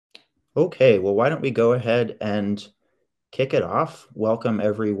Okay, well, why don't we go ahead and kick it off? Welcome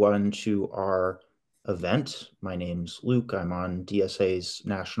everyone to our event. My name's Luke. I'm on DSA's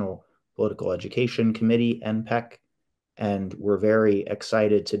National Political Education Committee, NPEC, and we're very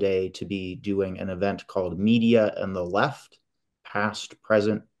excited today to be doing an event called Media and the Left, Past,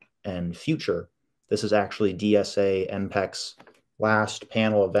 Present, and Future. This is actually DSA NPEC's last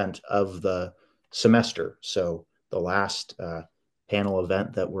panel event of the semester. So the last panel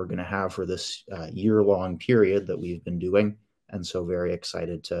event that we're going to have for this year-long period that we've been doing. And so very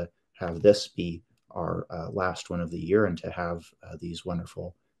excited to have this be our last one of the year and to have these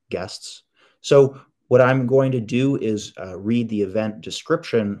wonderful guests. So what I'm going to do is read the event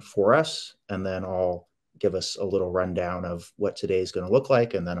description for us, and then I'll give us a little rundown of what today is going to look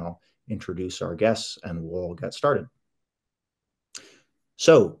like, and then I'll introduce our guests and we'll get started.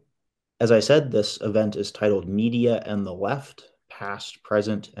 So, as I said, this event is titled Media and the Left, Past,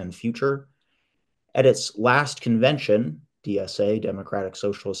 Present, and Future. At its last convention, DSA, Democratic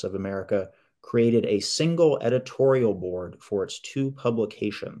Socialists of America, created a single editorial board for its two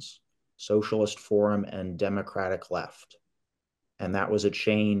publications, Socialist Forum and Democratic Left. And that was a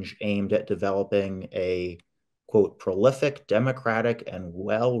change aimed at developing a, quote, prolific, democratic, and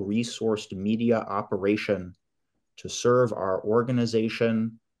well-resourced media operation to serve our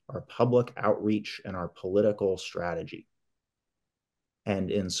organization, our public outreach, and our political strategy.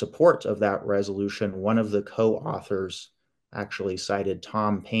 And in support of that resolution, one of the co-authors actually cited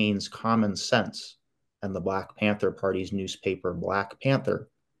Tom Paine's Common Sense and the Black Panther Party's newspaper, Black Panther,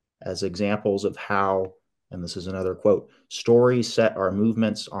 as examples of how, and this is another quote, stories set our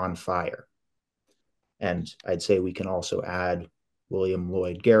movements on fire. And I'd say we can also add William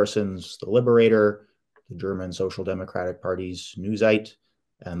Lloyd Garrison's The Liberator, the German Social Democratic Party's Newsite,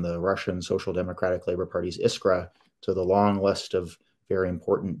 and the Russian Social Democratic Labor Party's Iskra to the long list of very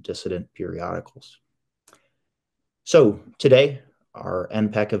important dissident periodicals. So today, our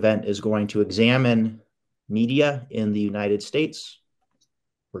NPEC event is going to examine media in the United States.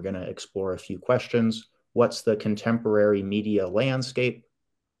 We're going to explore a few questions. What's the contemporary media landscape?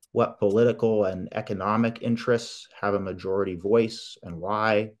 What political and economic interests have a majority voice and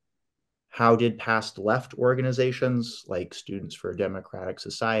why? How did past left organizations like Students for a Democratic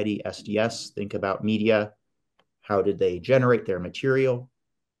Society, SDS, think about media? How did they generate their material?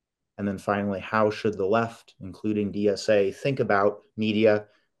 And then finally, how should the left, including DSA, think about media,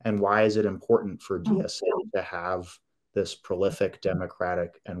 and why is it important for DSA to have this prolific,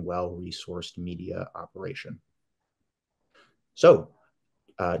 democratic, and well-resourced media operation? So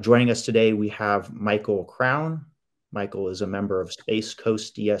joining us today, we have Michael Crown. Michael is a member of Space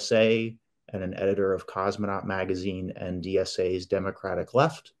Coast DSA and an editor of Cosmonaut Magazine and DSA's Democratic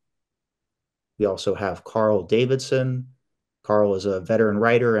Left. We also have Carl Davidson. Carl is a veteran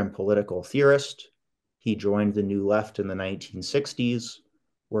writer and political theorist. He joined the New Left in the 1960s,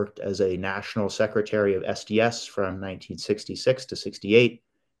 worked as a national secretary of SDS from 1966 to 68,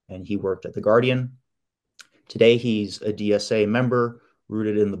 and he worked at The Guardian. Today, he's a DSA member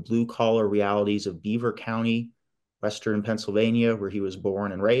rooted in the blue-collar realities of Beaver County, Western Pennsylvania, where he was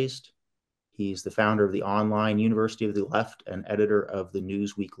born and raised. He's the founder of the online University of the Left and editor of the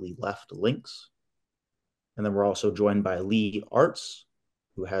news weekly Left Links. And then we're also joined by Lee Artz,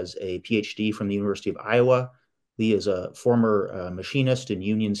 who has a PhD from the University of Iowa. Lee is a former machinist and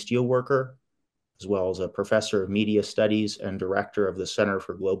union steelworker, as well as a professor of media studies and director of the Center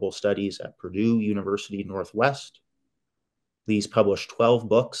for Global Studies at Purdue University Northwest. Lee's published 12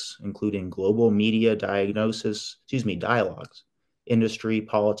 books, including Global Media Dialogues, Industry,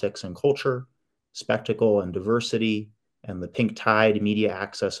 Politics, and Culture, Spectacle and Diversity, and The Pink Tide, Media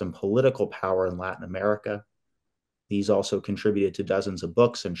Access and Political Power in Latin America. These also contributed to dozens of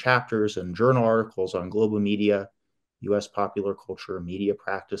books and chapters and journal articles on global media, U.S. popular culture, media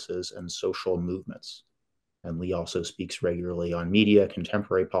practices, and social movements. And Lee also speaks regularly on media,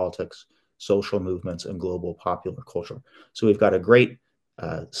 contemporary politics, social movements, and global popular culture. So we've got a great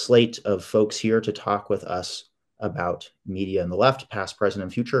slate of folks here to talk with us about media and the left, past, present,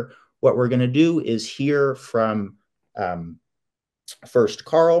 and future. What we're going to do is hear from first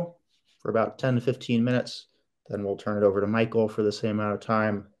Carl for about 10 to 15 minutes. Then we'll turn it over to Michael for the same amount of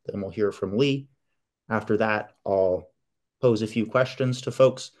time. Then we'll hear from Lee. After that, I'll pose a few questions to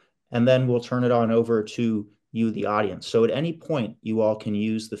folks, and then we'll turn it on over to you, the audience. So at any point, you all can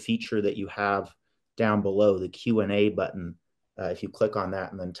use the feature that you have down below, the Q&A button. If you click on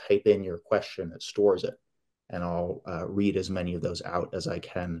that and then type in your question, it stores it. And I'll read as many of those out as I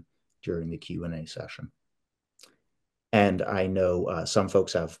can during the Q&A session. And I know some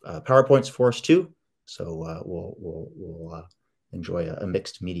folks have PowerPoints for us too. So we'll enjoy a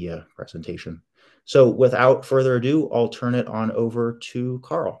mixed media presentation. So without further ado, I'll turn it on over to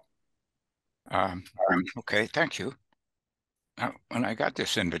Carl. Okay, thank you. When I got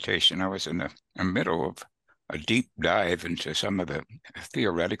this invitation, I was in the middle of a deep dive into some of the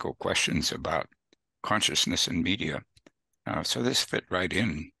theoretical questions about consciousness and media. So this fit right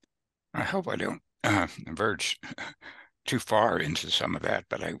in. I hope I don't verge too far into some of that,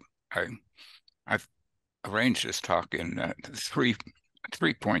 but I've arranged this talk in three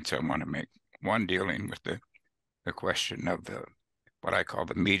points I want to make. One dealing with the question of what I call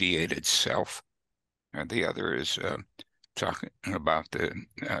the mediated self. The other is talking about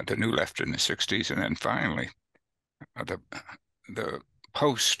the new left in the 60s, and then finally the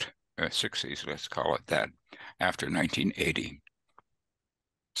post 60s, let's call it that, after 1980.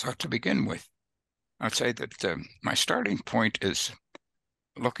 So to begin with, I'd say that my starting point is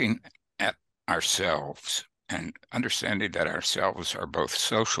looking at ourselves and understanding that ourselves are both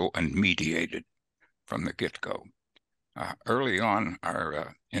social and mediated from the get-go. Early on,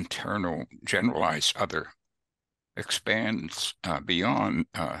 our internal generalized other expands beyond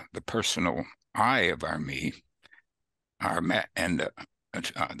the personal I of our me, and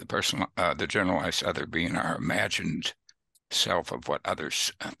the personal, the generalized other being our imagined self of what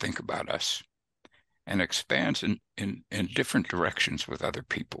others think about us, and expands in different directions with other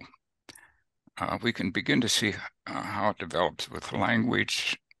people. We can begin to see how it develops with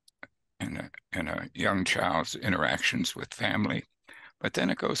language in a young child's interactions with family. But then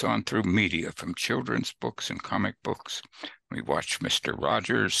it goes on through media, from children's books and comic books. We watch Mr.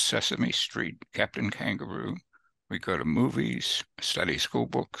 Rogers, Sesame Street, Captain Kangaroo. We go to movies, study school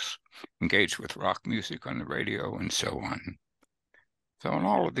books, engage with rock music on the radio, and so on. So in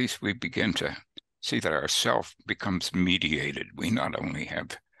all of these, we begin to see that our self becomes mediated. We not only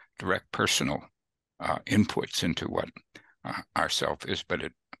have direct personal inputs into what our self is, but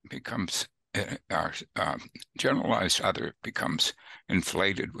it becomes our generalized other becomes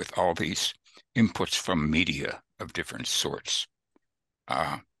inflated with all these inputs from media of different sorts.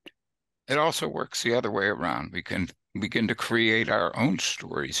 It also works the other way around. We can begin to create our own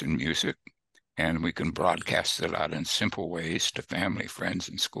stories in music, and we can broadcast it out in simple ways to family, friends,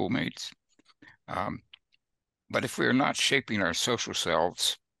 and schoolmates. But if we're not shaping our social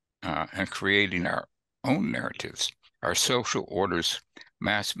selves and creating our own narratives, our social orders,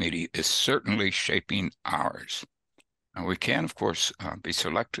 mass media is certainly shaping ours. Now, we can, of course, be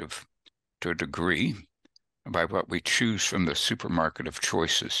selective to a degree by what we choose from the supermarket of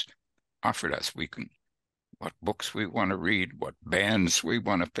choices offered us. We can, what books we want to read, what bands we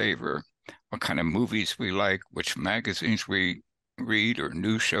want to favor, what kind of movies we like, which magazines we read or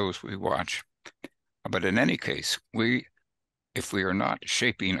news shows we watch. But in any case, if we are not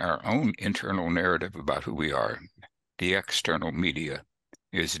shaping our own internal narrative about who we are, the external media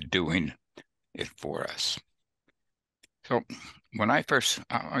is doing it for us. So when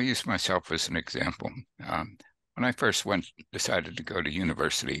I'll use myself as an example. When I first decided to go to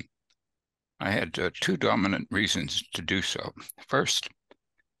university, I had two dominant reasons to do so. First,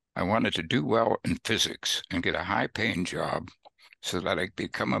 I wanted to do well in physics and get a high-paying job so that I could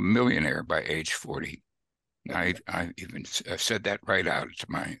become a millionaire by age 40. I even said that right out to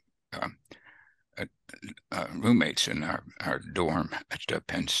my roommates in our dorm at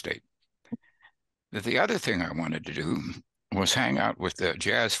Penn State. The other thing I wanted to do was hang out with the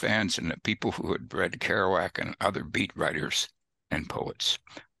jazz fans and the people who had read Kerouac and other beat writers and poets.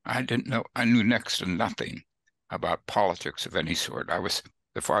 I knew next to nothing about politics of any sort. I was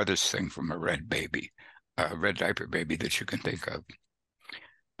the farthest thing from a red diaper baby that you can think of.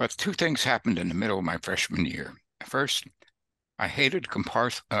 But two things happened in the middle of my freshman year. First, I hated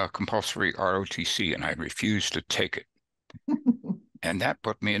compulsory ROTC, and I refused to take it. And that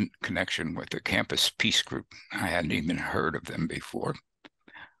put me in connection with the campus peace group. I hadn't even heard of them before.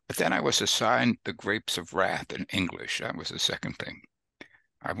 But then I was assigned the Grapes of Wrath in English. That was the second thing.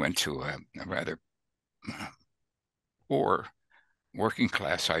 I went to a rather poor working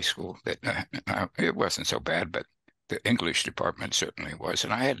class high school that it wasn't so bad, but the English department certainly was.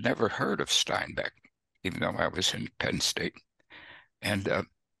 And I had never heard of Steinbeck, even though I was in Penn State. And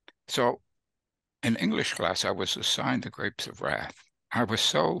so in English class, I was assigned the Grapes of Wrath. I was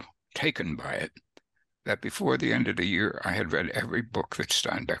so taken by it that before the end of the year, I had read every book that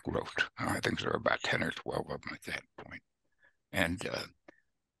Steinbeck wrote. I think there were about 10 or 12 of them at that point. And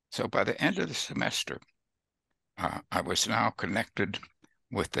so by the end of the semester, I was now connected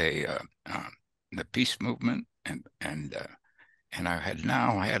with the peace movement, and I had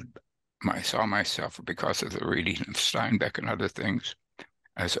now saw myself, because of the reading of Steinbeck and other things,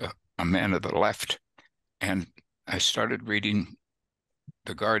 as a man of the left. And I started reading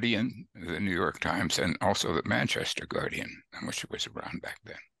the Guardian, the New York Times, and also the Manchester Guardian, which was around back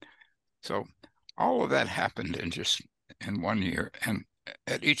then. So all of that happened in 1 year, and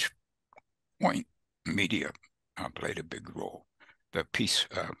at each point, media played a big role. The peace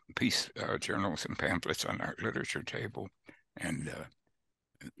journals and pamphlets on our literature table, and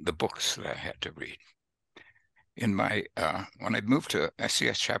the books that I had to read. When I moved to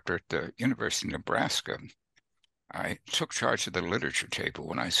SCS chapter at the University of Nebraska, I took charge of the literature table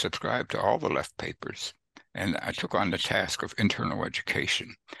when I subscribed to all the left papers, and I took on the task of internal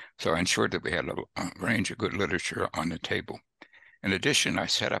education. So I ensured that we had a range of good literature on the table. In addition, I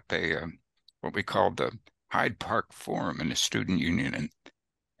set up what we called the Hyde Park Forum in the student union, and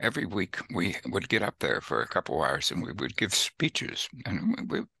every week we would get up there for a couple hours and we would give speeches, and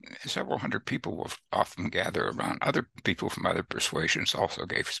several hundred people would often gather around. Other people from other persuasions also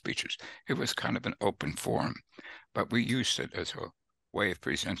gave speeches. It was kind of an open forum, but we used it as a way of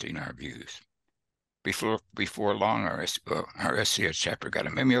presenting our views. Before long, our SCS chapter got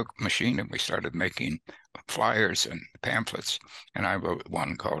a memo machine, and we started making flyers and pamphlets. And I wrote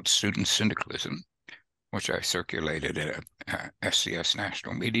one called Student Syndicalism, which I circulated at a SCS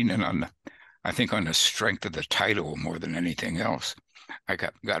national meeting. And I think on the strength of the title more than anything else, I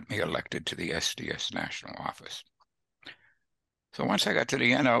got me elected to the SDS national office. So once I got to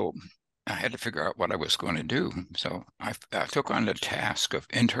the NO, I had to figure out what I was going to do. So I took on the task of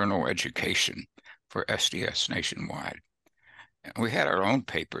internal education for SDS nationwide. We had our own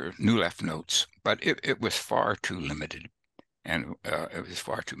paper, New Left Notes, but it was far too limited, and it was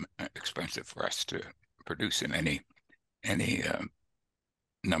far too expensive for us to produce in any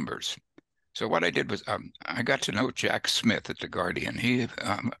numbers. So what I did was I got to know Jack Smith at The Guardian. He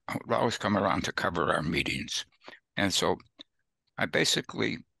would always come around to cover our meetings. And so I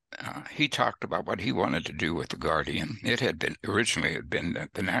basically, he talked about what he wanted to do with The Guardian. It had been, originally had been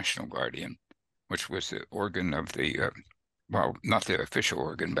the National Guardian, which was the organ of the, well, not the official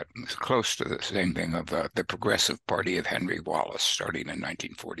organ, but close to the same thing of the Progressive Party of Henry Wallace, starting in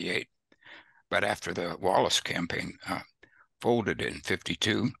 1948. But after the Wallace campaign folded in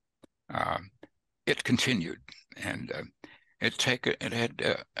 52, it continued, and it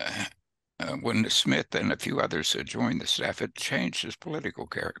had when Smith and a few others had joined the staff, it changed his political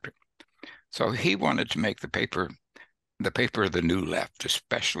character. So he wanted to make the paper of the New Left,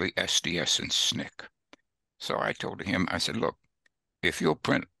 especially SDS and SNCC. So I told him, I said, look, if you'll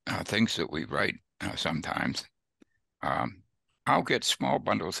print things that we write sometimes, I'll get small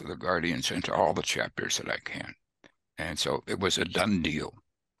bundles of the Guardian sent to all the chapters that I can. And so it was a done deal.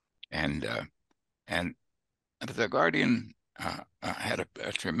 And the Guardian had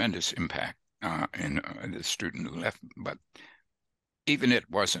a tremendous impact in the student who left, but even it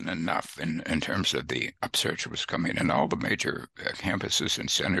wasn't enough in terms of the upsurge that was coming in all the major campuses and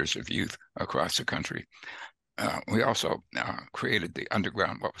centers of youth across the country. We also created the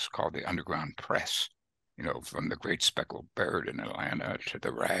underground, what was called the underground press, you know, from the Great Speckled Bird in Atlanta to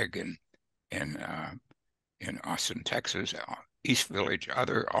the Rag in Austin, Texas, East Village,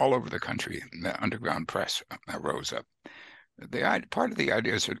 all over the country. The underground press rose up. Part of the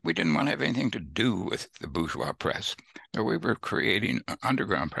idea is that we didn't want to have anything to do with the bourgeois press. So we were creating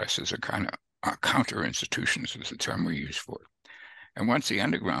underground press as a kind of counter institutions, is the term we use for it. And once the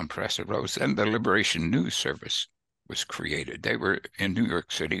underground press arose, then the Liberation News Service was created. They were in New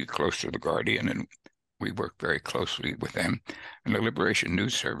York City, close to the Guardian, and we worked very closely with them. And the Liberation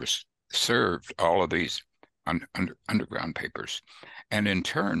News Service served all of these underground papers. And in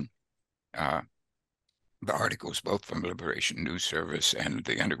turn, the articles, both from Liberation News Service and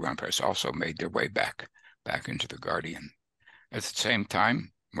the underground press, also made their way back into the Guardian. At the same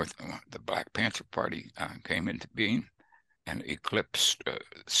time, with the Black Panther Party came into being and eclipsed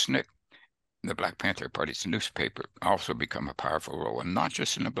SNCC, the Black Panther Party's newspaper also became a powerful role, and not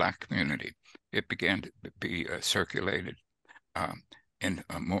just in the Black community. It began to be circulated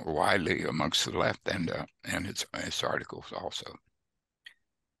more widely amongst the left, and its articles also.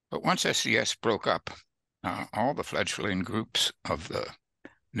 But once SCS broke up, all the fledgling groups of the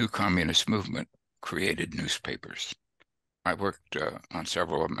new communist movement created newspapers. I worked on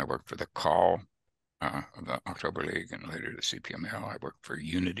several of them. I worked for the Call, the October League, and later the CPML. I worked for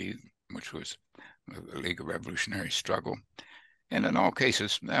Unity, which was the League of Revolutionary Struggle. And in all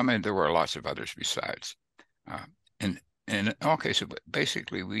cases, I mean, there were lots of others besides. And in all cases,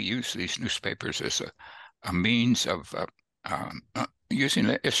 basically, we use these newspapers as a means of using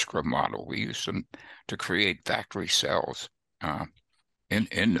the Iskra model. We use them to create factory cells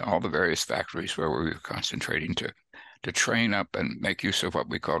in all the various factories where we were concentrating to train up and make use of what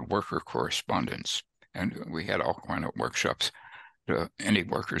we called worker correspondence. And we had all kind of workshops any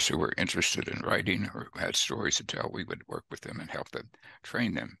workers who were interested in writing or had stories to tell, we would work with them and help them,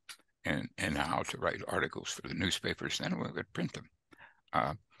 train them in how to write articles for the newspapers. Then we would print them.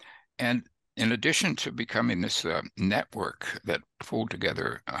 And in addition to becoming this network that pulled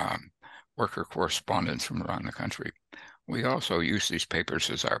together worker correspondents from around the country, we also use these papers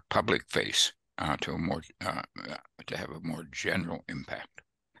as our public face to have a more general impact.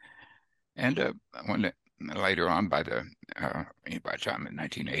 And when later on, by the time in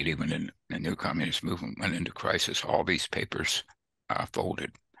 1980, when the new communist movement went into crisis, all these papers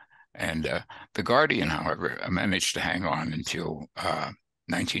folded. And the Guardian, however, managed to hang on until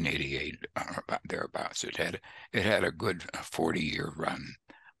 1988, or about thereabouts. It had a good 40-year run,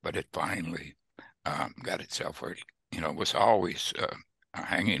 but it finally got itself where it was always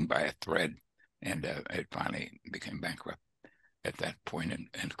hanging by a thread, and it finally became bankrupt at that point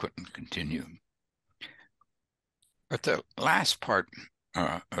and couldn't continue. But the last part,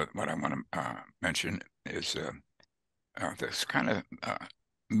 what I want to mention is this kind of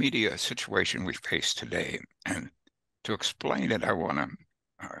media situation we face today. And to explain it, I want to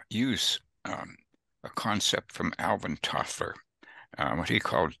use a concept from Alvin Toffler, what he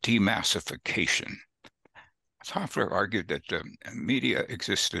called demassification. Toffler argued that media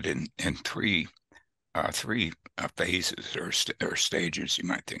existed in three phases or stages, you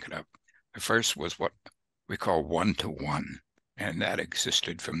might think of. The first was what we call one-to-one, and that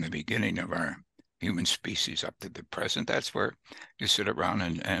existed from the beginning of our human species up to the present. That's where you sit around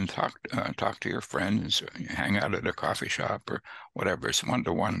and talk to your friends, hang out at a coffee shop or whatever. It's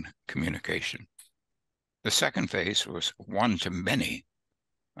one-to-one communication. The second phase was one-to-many.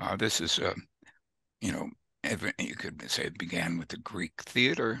 This is, you could say it began with the Greek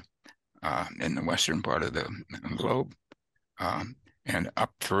theater in the western part of the globe, and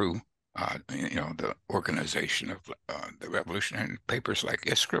up through the organization of the revolutionary papers like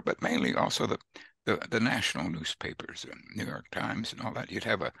Iskra, but mainly also the national newspapers, New York Times and all that. You'd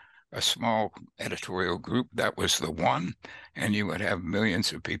have a small editorial group that was the one, and you would have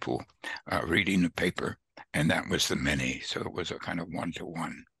millions of people reading the paper, and that was the many. So it was a kind of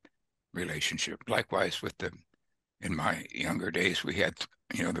one-to-one relationship. Likewise, in my younger days, we had,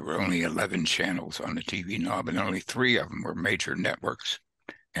 there were only 11 channels on the TV knob, and only 3 of them were major networks.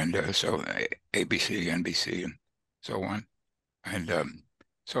 And so ABC, NBC, and so on. And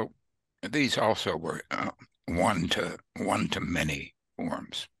so these also were one-to-many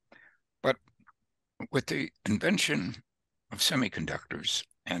forms. But with the invention of semiconductors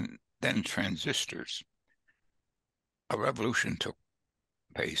and then transistors, a revolution took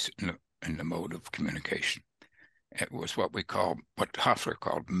place in the mode of communication. It was what Toffler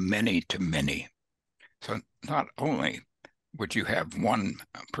called many-to-many. So not only would you have one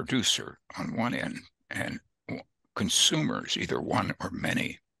producer on one end and consumers, either one or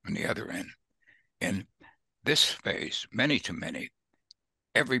many, on the other end. In this phase, many-to-many,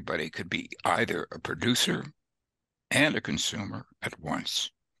 everybody could be either a producer and a consumer at once.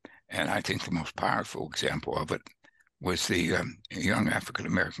 And I think the most powerful example of it was the young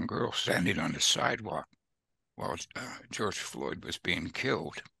African-American girl standing on the sidewalk while George Floyd was being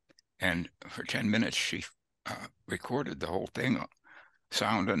killed. And for 10 minutes, she recorded the whole thing,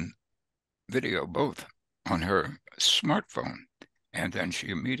 sound and video both, on her smartphone. And then she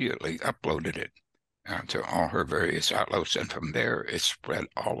immediately uploaded it to all her various outlets. And from there, it spread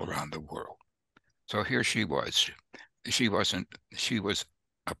all around the world. So here she was. She was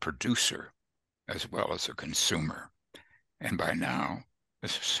a producer as well as a consumer. And by now, the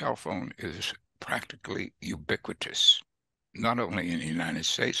cell phone is practically ubiquitous, not only in the United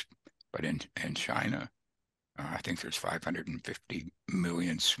States, but in China. I think there's 550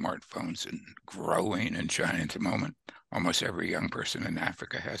 million smartphones and growing in China at the moment. Almost every young person in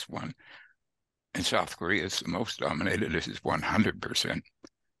Africa has one. In South Korea, it's the most dominated. This is 100%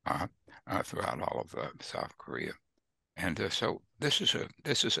 throughout all of South Korea. And so this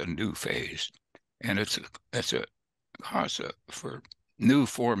is a new phase, and it's a cause for new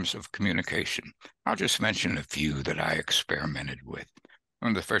forms of communication. I'll just mention a few that I experimented with.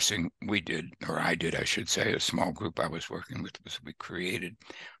 One of the first things we did, or I did, I should say, a small group I was working with, was we created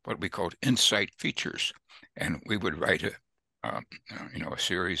what we called insight features, and we would write a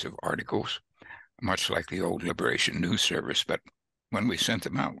series of articles, much like the old Liberation News Service. But when we sent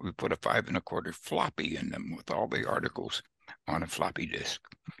them out, we put a 5 1/4 floppy in them with all the articles on a floppy disk,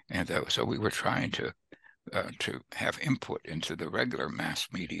 and so we were trying to have input into the regular mass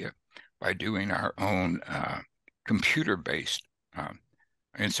media by doing our own computer-based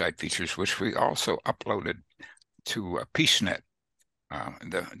insight features, which we also uploaded to PeaceNet,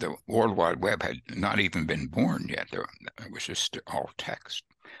 The World Wide Web had not even been born yet. It was just all text.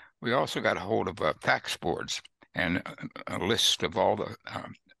 We also got a hold of fax boards and a list of all the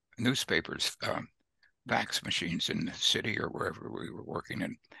newspapers, fax machines in the city or wherever we were working.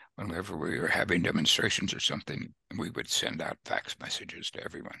 And whenever we were having demonstrations or something, we would send out fax messages to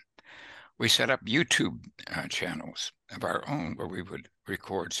everyone. We set up YouTube channels of our own where we would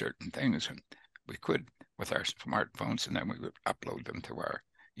record certain things, and we could with our smartphones, and then we would upload them to our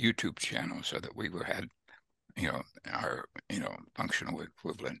YouTube channel so that we were had our functional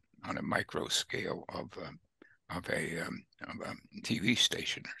equivalent on a micro scale of a TV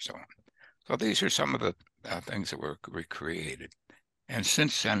station or so on. So these are some of the things that were recreated. And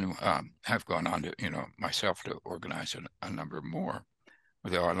since then, I've gone on to, myself to organize a number more.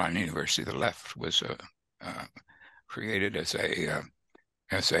 The Online University of the Left was created as a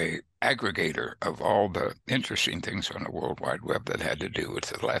aggregator of all the interesting things on the World Wide Web that had to do with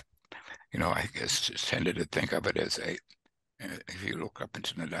the left. I guess tended to think of it as if you look up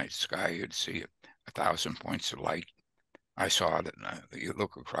into the night sky, you'd see 1,000 points of light. I saw that you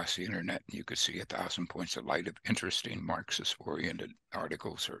look across the internet and you could see 1,000 points of light of interesting Marxist-oriented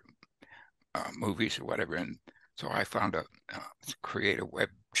articles or movies or whatever. And so I found create a web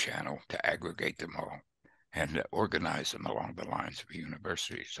channel to aggregate them all and organize them along the lines of a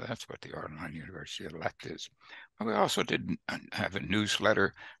university. So that's what the Online University of the Left is. But we also did have a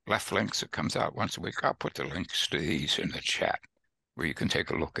newsletter, Left Links, that comes out once a week. I'll put the links to these in the chat where you can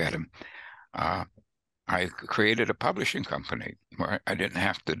take a look at them. I created a publishing company where I didn't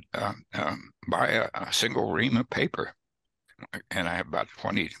have to buy a single ream of paper. And I have about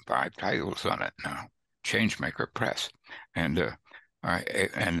 25 titles on it now, Changemaker Press. And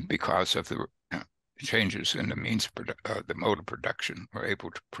because of the changes in the means of the mode of production, we're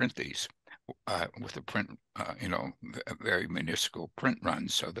able to print these with a print, very minuscule print run,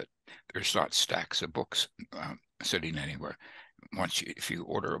 so that there's not stacks of books sitting anywhere. If you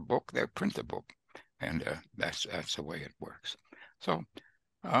order a book, they print the book, and that's the way it works. So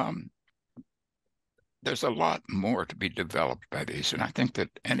there's a lot more to be developed by these, and I think that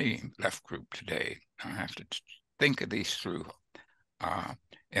any left group today have to think of these through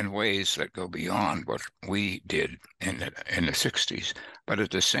in ways that go beyond what we did in the 60s. But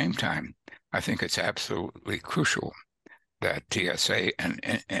at the same time, I think it's absolutely crucial that TSA and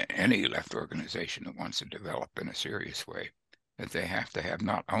any left organization that wants to develop in a serious way, that they have to have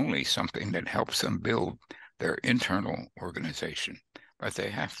not only something that helps them build their internal organization, but they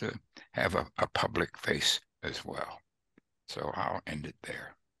have to have a public face as well. So I'll end it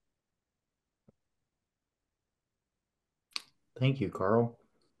there. Thank you, Carl.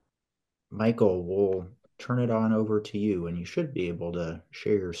 Michael, we'll turn it on over to you, and you should be able to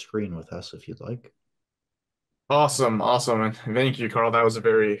share your screen with us if you'd like. Awesome, awesome. And thank you, Carl. That was a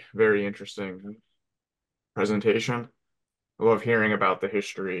very, very interesting presentation. I love hearing about the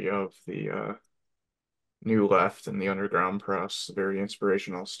history of the New Left and the underground press. Very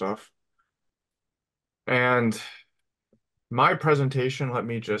inspirational stuff. And my presentation, let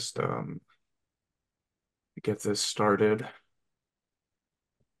me just get this started.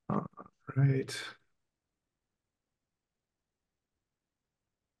 All right.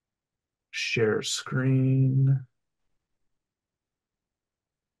 Share screen.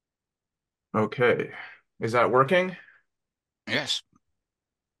 Okay. Is that working? Yes.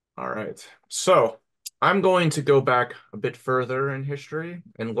 All right. So I'm going to go back a bit further in history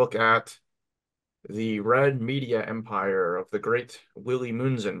and look at the Red Media Empire of the great Willy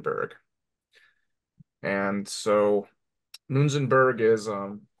Munzenberg. And so Munzenberg is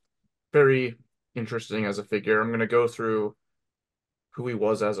very interesting as a figure. I'm going to go through who he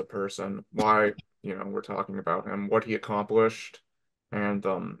was as a person, why, we're talking about him, what he accomplished, and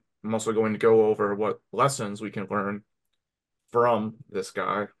I'm also going to go over what lessons we can learn from this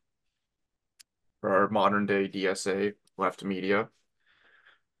guy for our modern day DSA left media.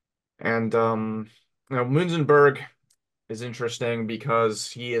 And Munzenberg is interesting because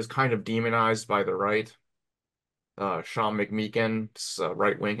he is kind of demonized by the right. Sean McMeekin, a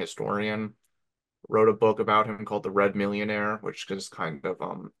right-wing historian, wrote a book about him called The Red Millionaire, which just kind of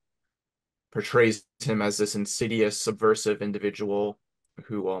portrays him as this insidious, subversive individual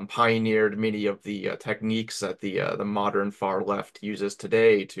who pioneered many of the techniques that the modern far left uses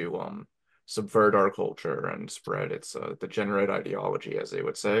today to subvert our culture and spread its degenerate ideology, as they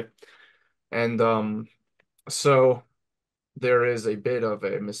would say. And so there is a bit of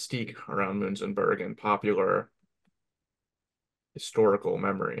a mystique around Munzenberg in popular historical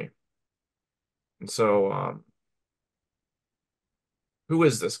memory. And so who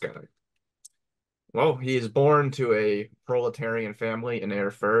is this guy? Well, he is born to a proletarian family in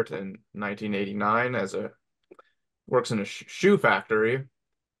Erfurt in 1989 as a works in a shoe factory,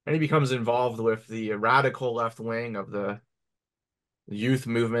 and he becomes involved with the radical left wing of the youth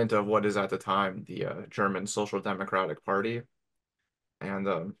movement of what is at the time the German Social Democratic Party. And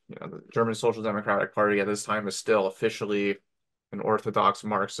the German Social Democratic Party at this time is still officially an orthodox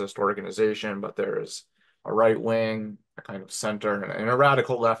Marxist organization, but there is a right wing, a kind of center, and a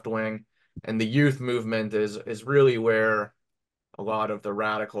radical left wing. And the youth movement is really where a lot of the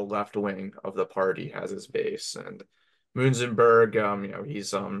radical left wing of the party has its base. And Munzenberg,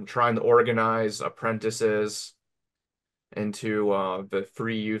 he's trying to organize apprentices into the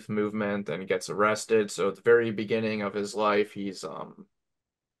free youth movement and gets arrested. So at the very beginning of his life, he's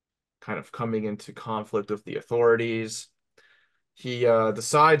kind of coming into conflict with the authorities. He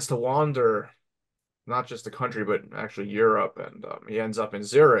decides to wander not just the country, but actually Europe, and he ends up in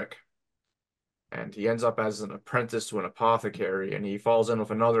Zurich. And he ends up as an apprentice to an apothecary, and he falls in with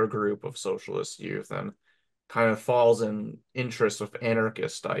another group of socialist youth and kind of falls in interest with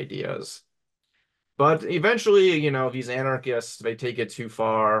anarchist ideas. But eventually, these anarchists, they take it too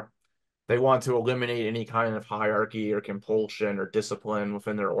far. They want to eliminate any kind of hierarchy or compulsion or discipline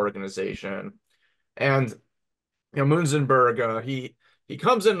within their organization. And Munzenberg, he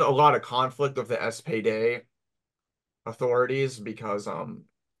comes in a lot of conflict with the SPD authorities because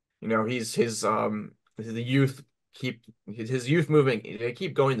he's the youth keep his youth movement, they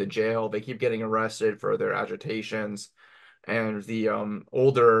keep going to jail, they keep getting arrested for their agitations, and the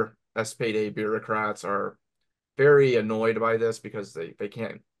older SPD bureaucrats are very annoyed by this because they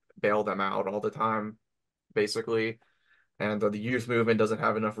can't bail them out all the time, basically. And the youth movement doesn't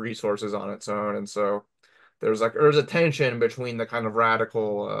have enough resources on its own, and so there's a tension between the kind of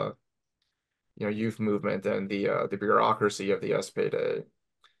radical youth movement and the bureaucracy of the SPD.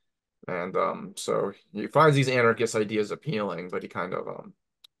 And so he finds these anarchist ideas appealing, but he kind of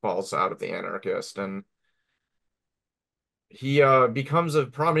falls out of the anarchist, and he becomes a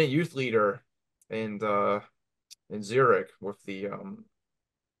prominent youth leader in Zurich with the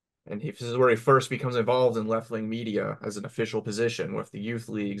and this is where he first becomes involved in left-wing media as an official position with the youth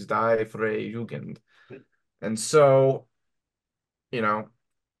leagues Die Freie Jugend. And so, you know,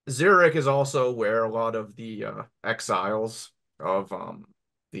 Zurich is also where a lot of the exiles of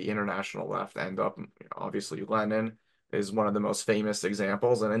the international left end up. Obviously, Lenin is one of the most famous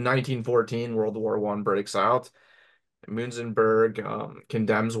examples. And in 1914, World War One breaks out. Munzenberg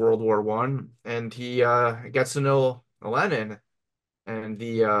condemns World War One, and he gets to know Lenin and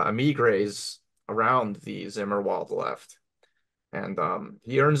the emigres around the Zimmerwald left. And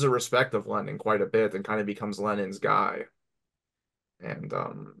he earns the respect of Lenin quite a bit and kind of becomes Lenin's guy. And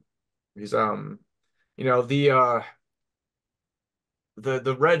he's the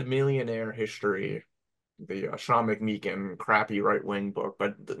the Red Millionaire history, the Sean McMeekin crappy right wing book,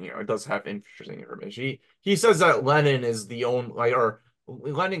 but it does have interesting information. He says that Lenin is the only or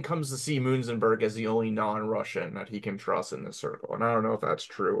Lenin comes to see Munzenberg as the only non-Russian that he can trust in this circle. And I don't know if that's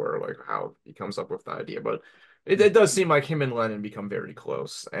true or like how he comes up with the idea, but it does seem like him and Lenin become very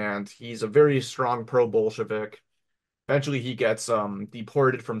close. And he's a very strong pro-Bolshevik. Eventually, he gets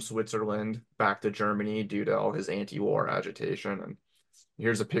deported from Switzerland back to Germany due to all his anti-war agitation. And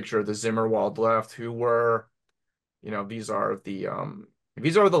here's a picture of the Zimmerwald left, who were, these are the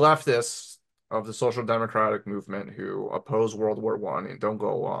leftists of the social democratic movement who oppose World War One and don't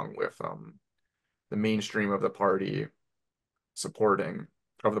go along with the mainstream of the party supporting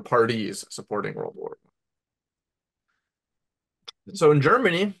of the parties supporting World War One. So in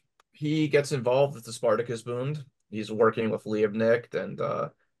Germany, he gets involved with the Spartacus Bund. He's working with Liebknecht, and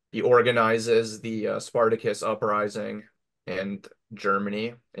he organizes the Spartacus uprising in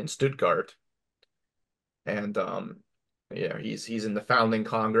Germany, in Stuttgart. And he's in the founding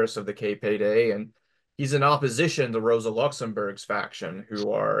Congress of the KPD, and he's in opposition to Rosa Luxemburg's faction,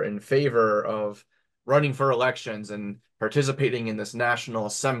 who are in favor of running for elections and participating in this National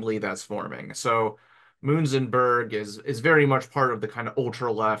Assembly that's forming. So Munzenberg is very much part of the kind of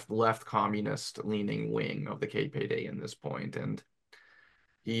ultra left communist leaning wing of the KPD in this point. And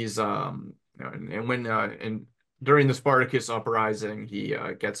he's and when and during the Spartacus uprising, he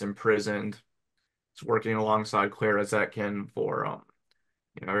gets imprisoned. He's working alongside Clara Zetkin for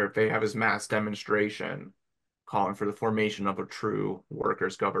they have his mass demonstration calling for the formation of a true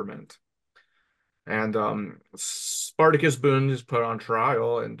workers' government. And Spartacus Bund is put on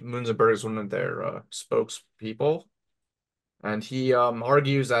trial, and Munzenberg is one of their spokespeople. And he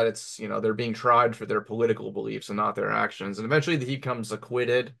argues that it's, they're being tried for their political beliefs and not their actions. And eventually he becomes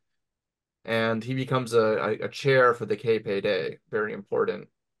acquitted, and he becomes a chair for the KPD, very important.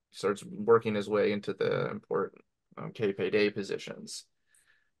 starts working his way into the important KPD positions.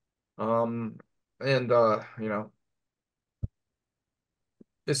 Um, and you know,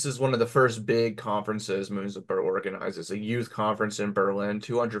 this is one of the first big conferences Munzenberg organizes, a youth conference in Berlin,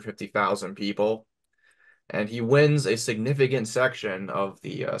 250,000 people. And he wins a significant section of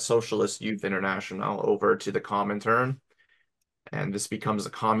the Socialist Youth International over to the Comintern, and this becomes the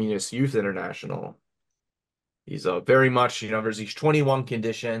Communist Youth International. He's very much, there's these 21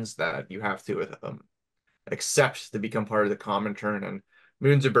 conditions that you have to accept to become part of the Comintern, and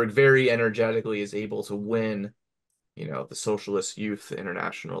Munzenberg very energetically is able to win, the Socialist Youth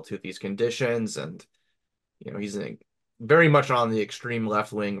International to these conditions, and he's very much on the extreme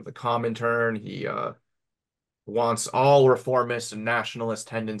left wing of the Comintern. He wants all reformist and nationalist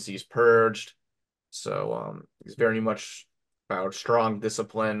tendencies purged. So he's very much about strong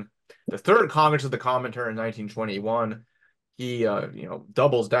discipline. The Third Congress of the Comintern in 1921, he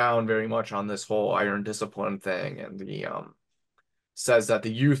doubles down very much on this whole iron discipline thing, and he says that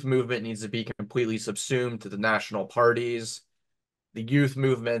the youth movement needs to be completely subsumed to the national parties. The youth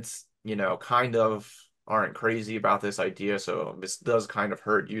movements, kind of aren't crazy about this idea, so this does kind of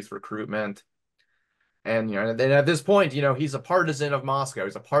hurt youth recruitment. And then at this point, he's a partisan of Moscow.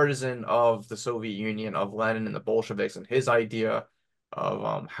 He's a partisan of the Soviet Union, of Lenin and the Bolsheviks, and his idea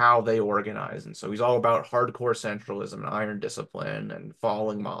of how they organize. And so he's all about hardcore centralism and iron discipline and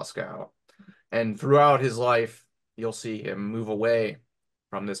following Moscow. And throughout his life, you'll see him move away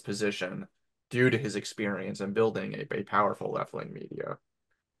from this position due to his experience in building a powerful left-wing media.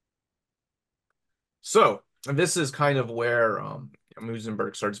 So this is kind of where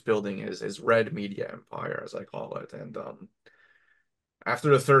Musenberg starts building his red media empire, as I call it. And after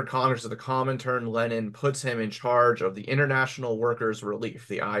the Third Congress of the Comintern, Lenin puts him in charge of the International Workers' Relief,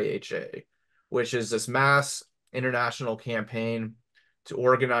 the IHA, which is this mass international campaign to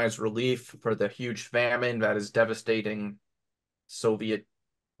organize relief for the huge famine that is devastating Soviet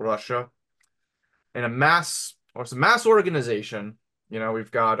Russia. And it's a mass organization.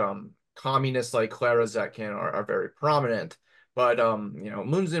 We've got communists like Clara Zetkin are very prominent, but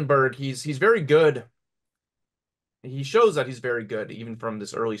Munzenberg, he's very good. He shows that he's very good, even from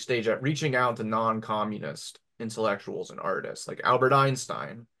this early stage, at reaching out to non-communist intellectuals and artists like Albert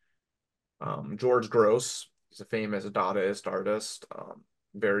Einstein, George Gross. He's a famous Dadaist artist,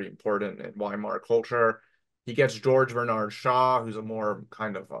 very important in Weimar culture. He gets George Bernard Shaw, who's a more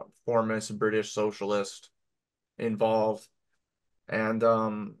kind of formist British socialist, involved. And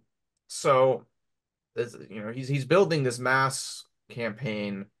so he's building this mass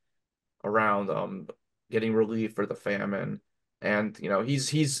campaign around getting relief for the famine, and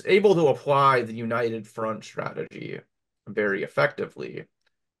he's able to apply the United Front strategy very effectively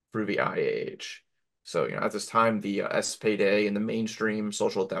through the IAH. So at this time, the SPD and the mainstream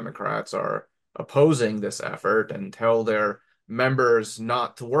Social Democrats are opposing this effort and tell their members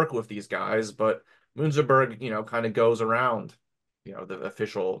not to work with these guys, but Munzenberg, kind of goes around the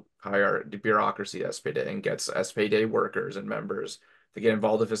official hierarchy, bureaucracy SPD, and gets SPD workers and members to get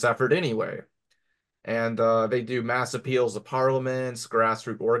involved with this effort anyway. And they do mass appeals to parliaments,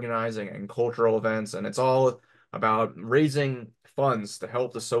 grassroots organizing, and cultural events, and it's all about raising funds to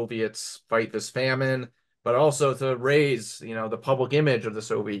help the Soviets fight this famine, but also to raise, the public image of the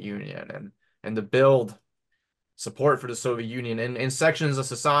Soviet Union, and to build support for the Soviet Union in sections of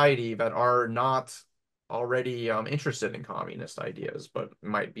society that are not already interested in communist ideas, but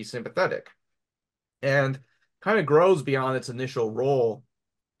might be sympathetic, and kind of grows beyond its initial role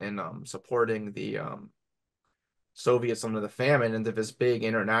in supporting the Soviets under the famine into this big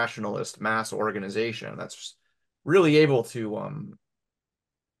internationalist mass organization that's really able to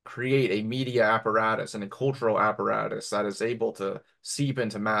create a media apparatus and a cultural apparatus that is able to seep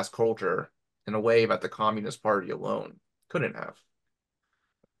into mass culture in a way that the Communist Party alone couldn't have.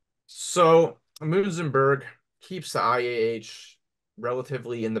 So Munzenberg keeps the IAH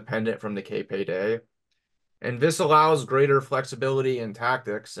relatively independent from the KPD, and this allows greater flexibility in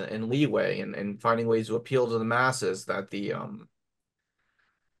tactics and leeway in finding ways to appeal to the masses that the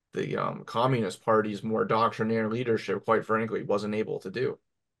Communist Party's more doctrinaire leadership, quite frankly, wasn't able to do.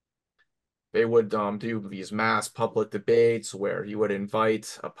 They would do these mass public debates where he would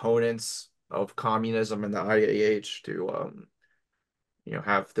invite opponents of communism and the IAH to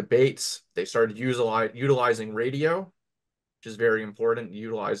have debates. They started utilizing radio, which is very important,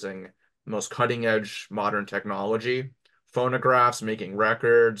 utilizing the most cutting edge modern technology, phonographs, making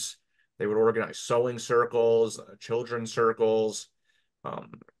records. They would organize sewing circles, children's circles.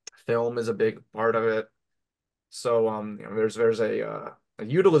 Film is a big part of it. So there's a a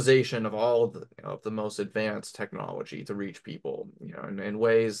utilization of all of the most advanced technology to reach people, in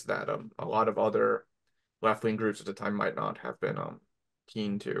ways that a lot of other left-wing groups at the time might not have been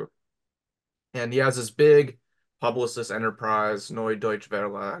keen to. And he has this big publicist enterprise, Neue Deutsche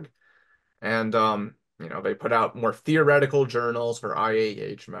Verlag, and they put out more theoretical journals for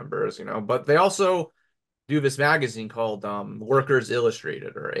IAH members, but they also do this magazine called Workers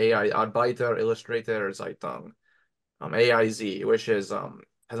Illustrated, or AI Arbeiter Illustrated Zeitung, AIZ, which is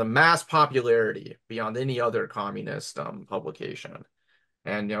has a mass popularity beyond any other communist publication.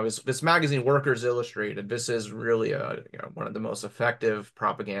 And this magazine, Workers Illustrated, this is really one of the most effective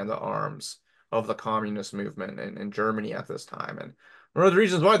propaganda arms of the communist movement in Germany at this time. And one of the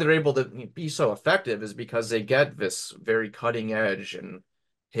reasons why they're able to be so effective is because they get this very cutting edge and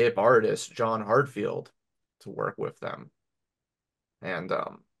hip artist, John Hartfield, to work with them. And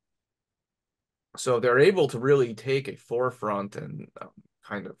so they're able to really take a forefront and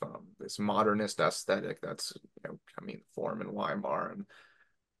kind of this modernist aesthetic that's coming to form in Weimar. And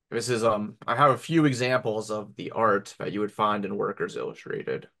this is I have a few examples of the art that you would find in Workers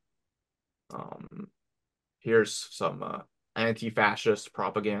Illustrated. Here's some anti-fascist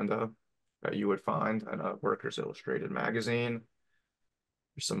propaganda that you would find in a Workers Illustrated magazine.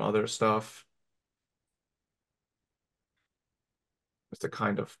 There's some other stuff. It's the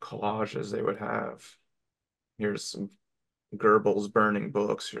kind of collages they would have. Here's some Goebbels burning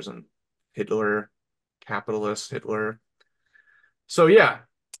books. Here's some Hitler, capitalist Hitler. So yeah,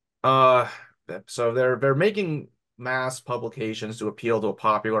 uh, so they're making mass publications to appeal to a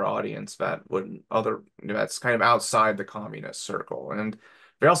popular audience that would other that's kind of outside the communist circle. And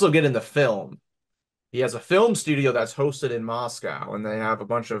they also get into film. He has a film studio that's hosted in Moscow, and they have a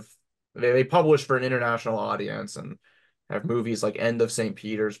bunch of they publish for an international audience and have movies like End of St.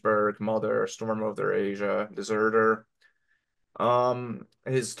 Petersburg, Mother, Storm Over Asia, Deserter.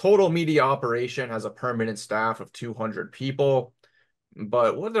 His total media operation has a permanent staff of 200 people,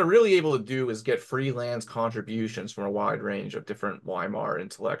 but what they're really able to do is get freelance contributions from a wide range of different Weimar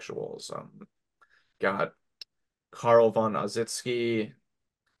intellectuals. Got Karl von Ossietzky,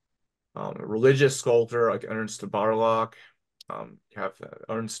 a religious sculptor like Ernst Barlach. You have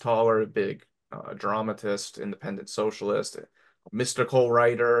Ernst Thaler, a big dramatist, independent socialist, a mystical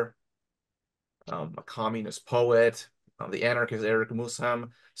writer, a communist poet, the anarchist Erich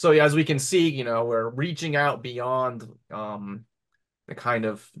Musham. So yeah, as we can see, we're reaching out beyond the kind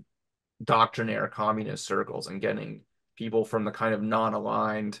of doctrinaire communist circles and getting people from the kind of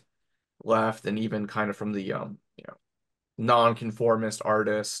non-aligned left and even kind of from the non-conformist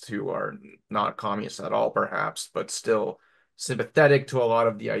artists who are not communists at all, perhaps, but still sympathetic to a lot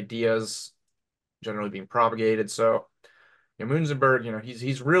of the ideas generally being propagated. So, Munzenberg,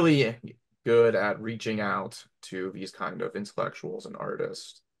 he's really good at reaching out to these kind of intellectuals and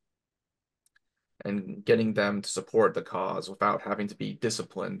artists and getting them to support the cause without having to be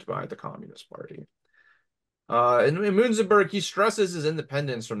disciplined by the Communist Party. In Munzenberg, he stresses his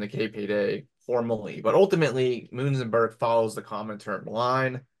independence from the KPD formally, but ultimately, Munzenberg follows the Comintern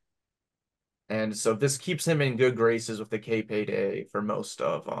line. And so this keeps him in good graces with the KPD for most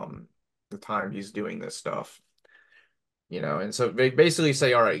of the time he's doing this stuff. And so they basically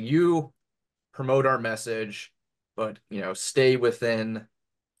say, all right, you promote our message, but stay within,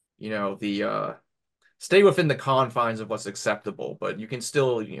 the stay within the confines of what's acceptable, but you can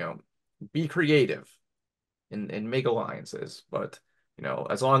still, be creative and make alliances. But,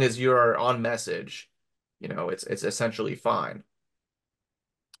 as long as you're on message, it's essentially fine.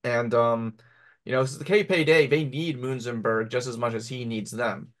 And the KPD, they need Munzenberg just as much as he needs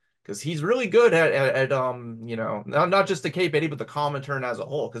them. Because he's really good at not just the KPD, but the Comintern as a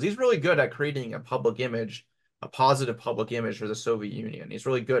whole. Because he's really good at creating a public image, a positive public image for the Soviet Union. He's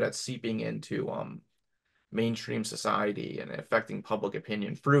really good at seeping into mainstream society and affecting public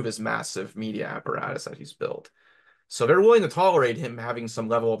opinion through this massive media apparatus that he's built. So they're willing to tolerate him having some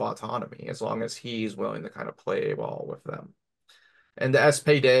level of autonomy as long as he's willing to kind of play ball with them. And the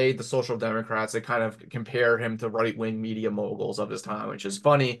SPD, the Social Democrats, they kind of compare him to right-wing media moguls of his time, which is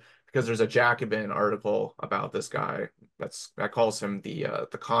funny because there's a Jacobin article about this guy that calls him the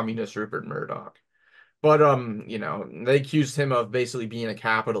communist Rupert Murdoch. But they accused him of basically being a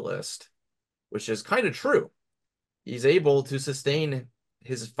capitalist, which is kind of true. He's able to sustain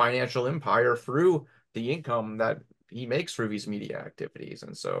his financial empire through the income that he makes through these media activities.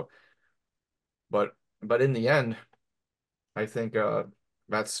 And so, but in the end, I think that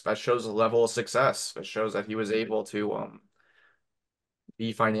shows a level of success. That shows that he was able to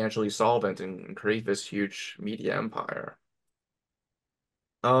be financially solvent and create this huge media empire.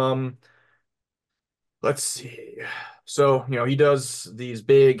 Um, Let's see. So, he does these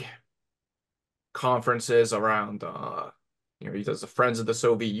big conferences around, he does the Friends of the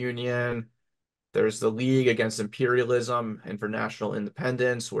Soviet Union. There's the League Against Imperialism and for National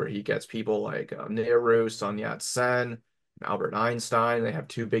Independence, where he gets people like Nehru, Sun Yat-sen, Albert Einstein. They have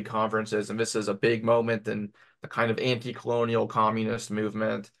two big conferences, and this is a big moment in the kind of anti-colonial communist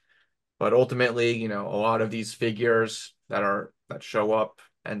movement. But ultimately, a lot of these figures that show up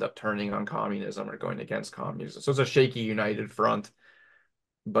end up turning on communism or going against communism. So it's a shaky united front,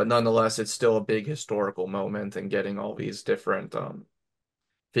 but nonetheless, it's still a big historical moment and getting all these different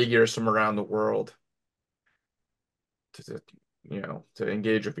figures from around the world to to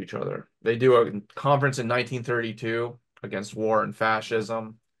engage with each other. They do a conference in 1932 against war and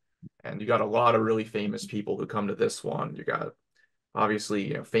fascism, and you got a lot of really famous people who come to this one. You got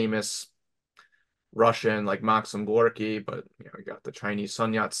obviously famous Russian like Maxim Gorky, but you got the Chinese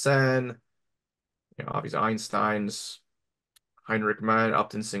Sun Yat-sen, obviously Einstein's Heinrich Mann,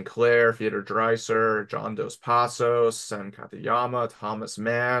 Upton Sinclair, Theodore Dreiser, John Dos Passos, Sen Katayama, Thomas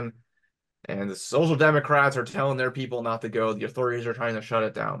Mann. And the social democrats are telling their people not to go. The authorities are trying to shut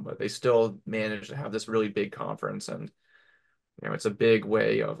it down, but they still manage to have this really big conference. And, it's a big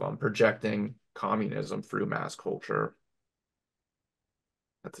way of projecting communism through mass culture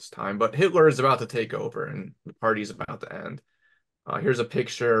at this time. But Hitler is about to take over and the party's about to end. Here's a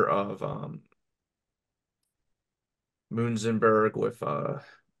picture of Munzenberg with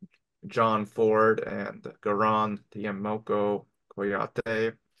John Ford and Garan Tiemoko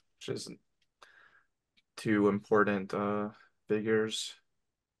Koyate, which is two important figures.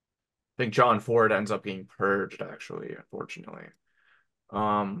 I think John Ford ends up being purged, actually, unfortunately.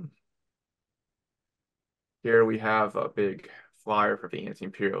 Um, Here we have a big flyer for the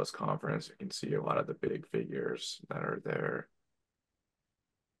Anti-Imperialist Conference. You can see a lot of the big figures that are there.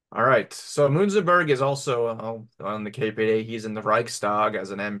 All right, so Munzenberg is also on the KPD. He's in the Reichstag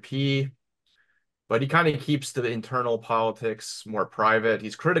as an MP, but he kind of keeps the internal politics more private.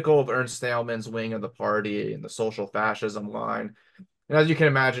 He's critical of Ernst Thälmann's wing of the party and the social fascism line. And as you can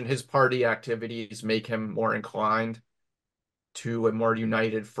imagine, his party activities make him more inclined to a more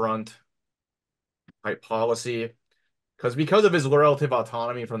united front type policy. Because of his relative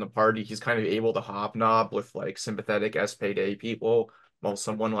autonomy from the party, he's kind of able to hobnob with like sympathetic SPD people, while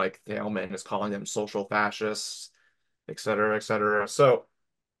someone like Thälmann is calling them social fascists, et cetera, et cetera. So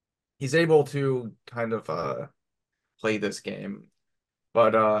he's able to kind of play this game.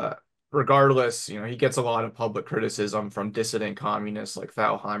 But regardless, he gets a lot of public criticism from dissident communists like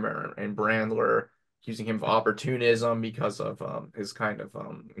Thalheimer and Brandler, accusing him of opportunism because of his kind of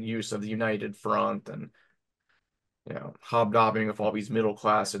use of the United Front and hobnobbing with all these middle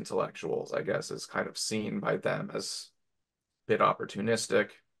class intellectuals, I guess, is kind of seen by them as a bit opportunistic.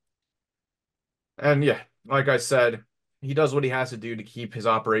 And yeah, like I said, he does what he has to do to keep his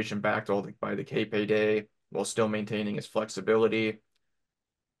operation backed all by the KPD while still maintaining his flexibility.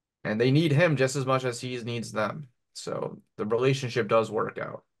 And they need him just as much as he needs them. So the relationship does work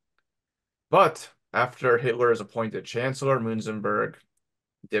out. But after Hitler is appointed Chancellor, Munzenberg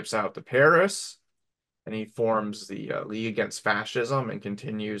dips out to Paris and he forms the League Against Fascism and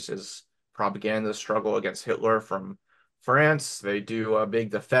continues his propaganda struggle against Hitler from France. They do a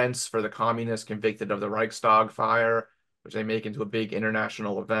big defense for the communists convicted of the Reichstag fire, which they make into a big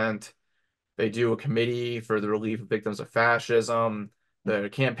international event. They do a committee for the relief of victims of fascism. The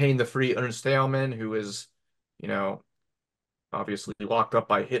campaign to free Ernst Thälmann, who is, you know, obviously locked up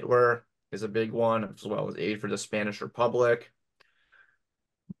by Hitler, is a big one, as well as aid for the Spanish Republic.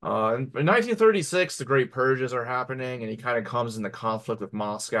 In 1936, the Great Purges are happening, and he kind of comes into conflict with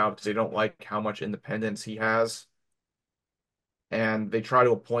Moscow because they don't like how much independence he has. And they try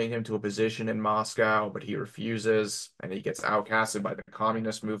to appoint him to a position in Moscow, but he refuses, and he gets outcasted by the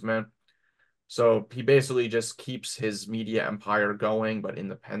communist movement. So he basically just keeps his media empire going, but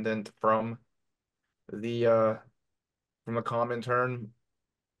independent the uh, from the Comintern.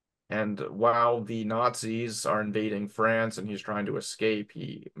 And while the Nazis are invading France and he's trying to escape,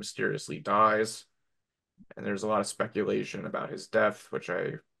 he mysteriously dies. And there's a lot of speculation about his death, which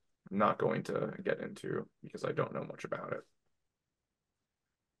I'm not going to get into because I don't know much about it.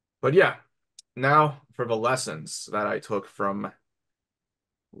 But yeah, now for the lessons that I took from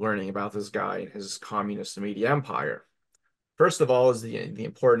learning about this guy and his communist media empire. First of all is the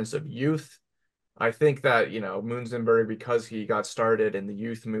importance of youth. I think that, Munzenberg, because he got started in the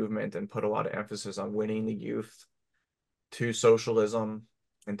youth movement and put a lot of emphasis on winning the youth to socialism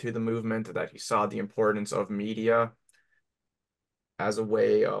and to the movement, that he saw the importance of media as a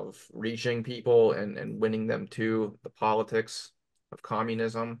way of reaching people and winning them to the politics of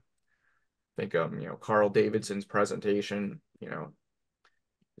communism. I think Carl Davidson's presentation,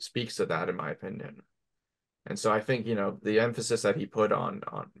 speaks to that in my opinion. And so I think, the emphasis that he put on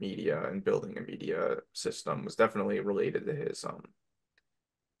media and building a media system was definitely related to his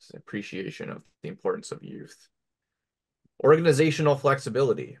appreciation of the importance of youth. Organizational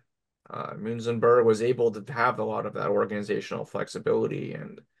flexibility. Munzenberg was able to have a lot of that organizational flexibility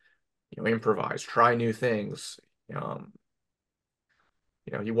and improvise, try new things. Um,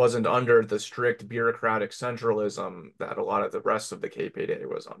 he wasn't under the strict bureaucratic centralism that a lot of the rest of the KPD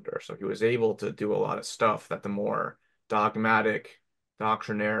was under. So he was able to do a lot of stuff that the more dogmatic,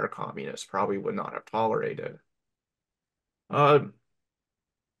 doctrinaire communists probably would not have tolerated. Uh,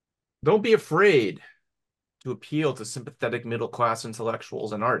 don't be afraid to appeal to sympathetic middle class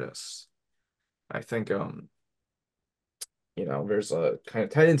intellectuals and artists. I think there's a kind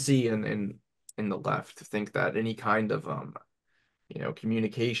of tendency in the left to think that any kind of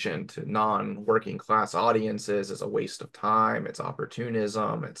communication to non-working class audiences is a waste of time. It's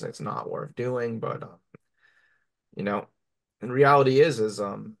opportunism. It's not worth doing. But you know, in reality is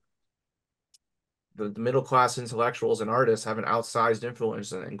the middle class intellectuals and artists have an outsized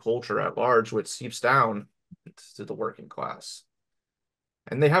influence in culture at large, which seeps down to the working class.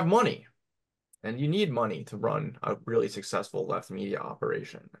 And they have money, and you need money to run a really successful left media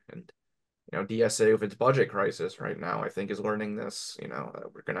operation. And DSA with its budget crisis right now, I think is learning this,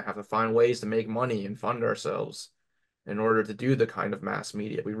 we're going to have to find ways to make money and fund ourselves in order to do the kind of mass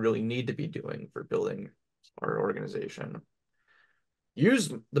media we really need to be doing for building our organization.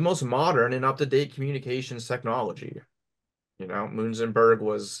 Use the most modern and up-to-date communications technology. Munzenberg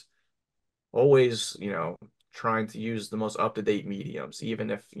was always, trying to use the most up-to-date mediums, even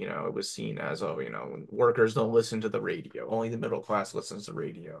if, it was seen as, oh, workers don't listen to the radio. Only the middle class listens to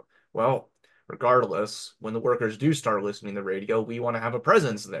radio. Well, regardless, when the workers do start listening to radio, we want to have a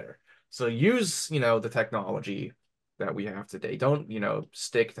presence there. So use, the technology that we have today. Don't,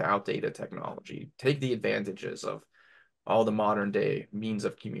 stick to outdated technology. Take the advantages of all the modern day means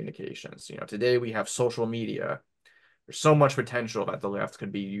of communications. Today we have social media. There's so much potential that the left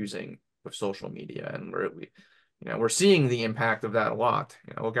could be using with social media, and we're seeing the impact of that a lot.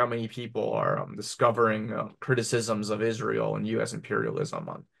 Look how many people are discovering criticisms of Israel and U.S. imperialism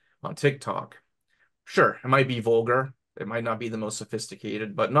on TikTok. Sure, it might be vulgar, it might not be the most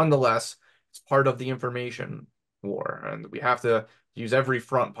sophisticated, but nonetheless, it's part of the information war, and we have to use every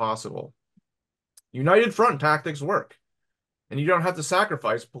front possible. United front tactics work, and you don't have to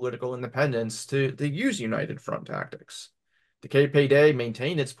sacrifice political independence to use united front tactics. The KPD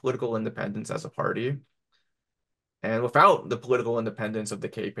maintained its political independence as a party, and without the political independence of the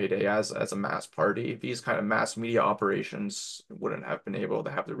KPD as a mass party, these kind of mass media operations wouldn't have been able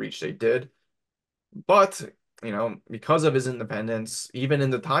to have the reach they did. But, because of his independence, even in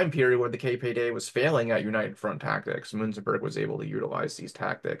the time period where the KPD was failing at united front tactics, Munzenberg was able to utilize these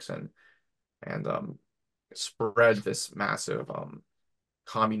tactics and spread this massive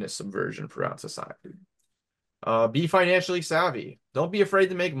communist subversion throughout society. Be financially savvy. Don't be afraid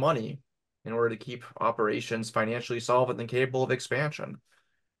to make money in order to keep operations financially solvent and capable of expansion.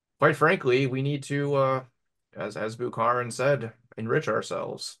 Quite frankly, we need to, as Bukharin said, enrich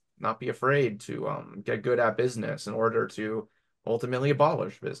ourselves, not be afraid to get good at business in order to ultimately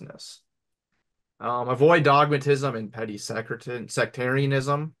abolish business. Avoid dogmatism and petty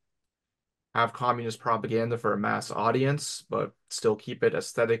sectarianism. Have communist propaganda for a mass audience, but still keep it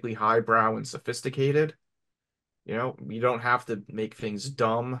aesthetically highbrow and sophisticated. We don't have to make things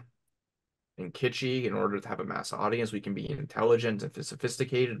dumb and kitschy in order to have a mass audience. We can be intelligent and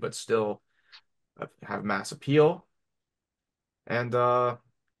sophisticated, but still have mass appeal. And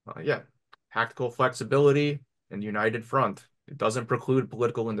yeah, tactical flexibility and united front. It doesn't preclude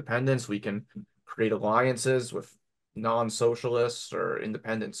political independence. We can create alliances with non-socialists or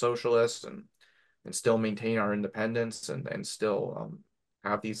independent socialists and still maintain our independence and still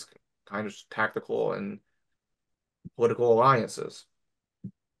have these kind of tactical and political alliances.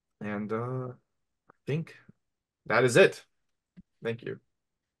 And I think that is it. Thank you.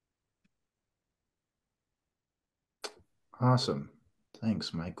 Awesome.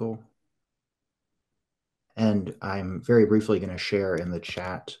 Thanks, Michael. And I'm very briefly going to share in the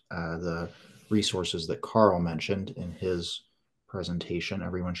chat the resources that Carl mentioned in his presentation.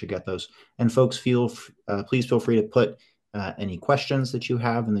 Everyone should get those. And folks, please feel free to put any questions that you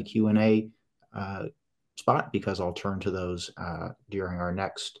have in the Q&A spot, because I'll turn to those during our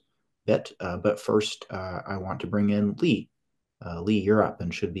next bit. But first, I want to bring in Lee. Lee, you're up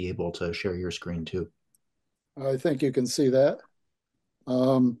and should be able to share your screen too. I think you can see that.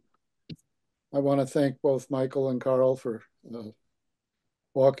 I want to thank both Michael and Carl for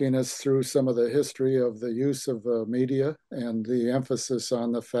walking us through some of the history of the use of media and the emphasis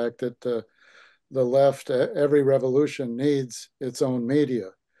on the fact that the left, every revolution needs its own media.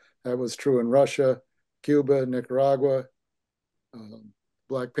 That was true in Russia, Cuba, Nicaragua, um,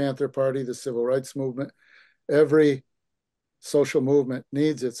 Black Panther Party, the Civil Rights Movement. Every social movement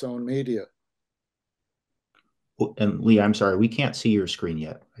needs its own media. And Lee, I'm sorry, we can't see your screen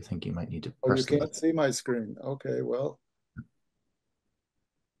yet. I think you might need to Oh, you press the can't button. see my screen. Okay, well.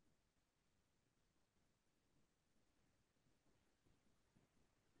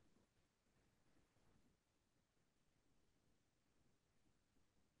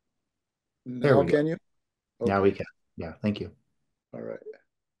 There Now we go. can you? Now we Okay, can. Yeah, thank you. all right.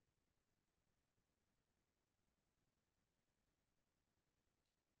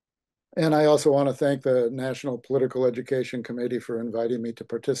 And I also want to thank the National Political Education Committee for inviting me to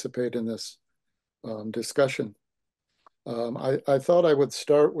participate in this discussion. I thought I would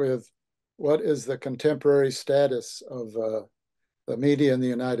start with what is the contemporary status of the media in the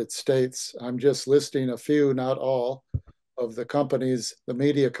United States. I'm just listing a few, not all, of the companies, the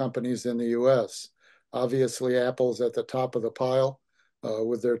media companies in the US. Obviously, Apple's at the top of the pile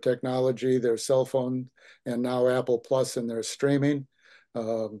with their technology, their cell phone, and now Apple Plus and their streaming.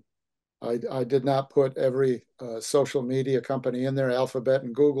 Um, I did not put every social media company in there. Alphabet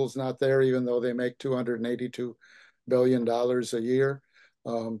and Google's not there, even though they make $282 billion a year.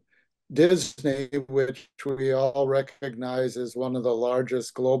 Um, Disney, which we all recognize as one of the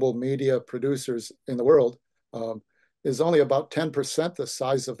largest global media producers in the world, um, is only about 10% the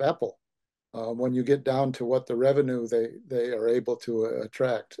size of Apple when you get down to what the revenue they are able to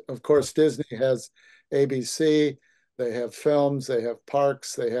attract. Of course, Disney has ABC, they have films, they have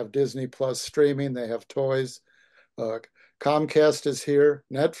parks, they have Disney Plus streaming, they have toys. Uh, Comcast is here,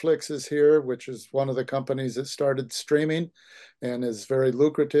 Netflix is here, which is one of the companies that started streaming and is very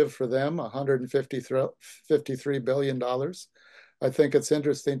lucrative for them, $153 billion. I think it's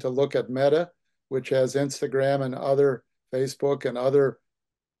interesting to look at Meta, which has Instagram and other Facebook and other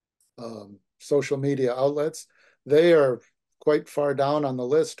social media outlets. They are quite far down on the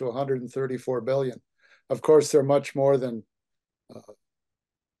list to 134 billion. Of course, they're much more than uh,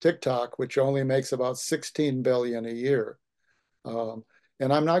 TikTok, which only makes about 16 billion a year. Um,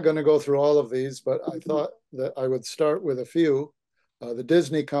 and I'm not going to go through all of these, but I thought that I would start with a few. The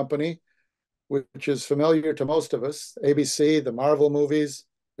Disney company, which is familiar to most of us, ABC, the Marvel movies.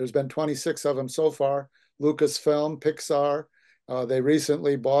 There's been 26 of them so far. Lucasfilm, Pixar. They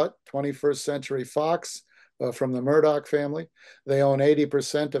recently bought 21st Century Fox from the Murdoch family. They own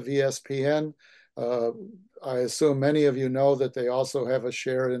 80% of ESPN. Uh, I assume many of you know that they also have a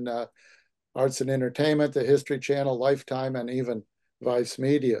share in Arts and Entertainment, the History Channel, Lifetime, and even Vice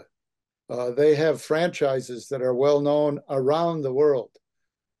Media. They have franchises that are well known around the world.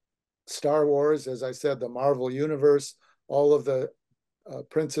 Star Wars, as I said, the Marvel Universe, all of the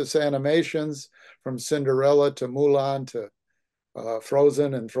princess animations from Cinderella to Mulan to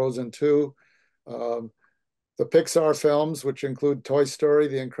Frozen and Frozen 2. Um, the Pixar films, which include Toy Story,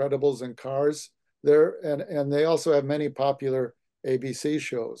 The Incredibles, and Cars. And they also have many popular ABC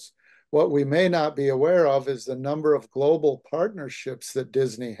shows. What we may not be aware of is the number of global partnerships that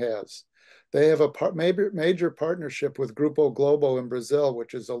Disney has. They have a major partnership with Grupo Globo in Brazil,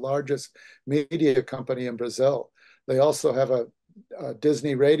 which is the largest media company in Brazil. They also have a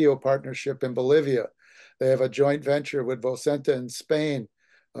Disney radio partnership in Bolivia. They have a joint venture with Vocenta in Spain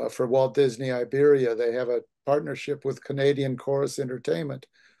for Walt Disney Iberia. They have a partnership with Canadian Chorus Entertainment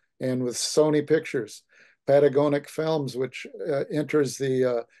and with Sony Pictures. Patagonic Films, which enters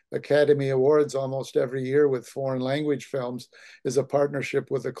the Academy Awards almost every year with foreign language films, is a partnership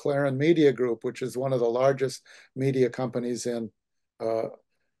with the Clarin Media Group, which is one of the largest media companies in uh,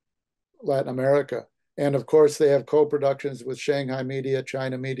 Latin America. And of course, they have co-productions with Shanghai Media,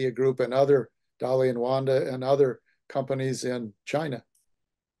 China Media Group, and other Dali and Wanda and other companies in China.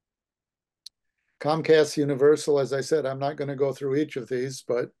 Comcast Universal, as I said, I'm not going to go through each of these,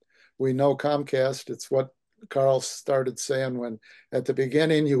 but we know Comcast. It's what Carl started saying when at the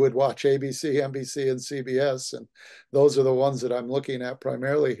beginning you would watch ABC, NBC, and CBS, and those are the ones that I'm looking at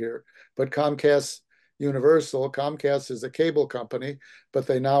primarily here. But Comcast Universal, Comcast is a cable company, but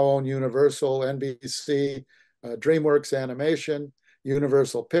they now own Universal, NBC, DreamWorks Animation,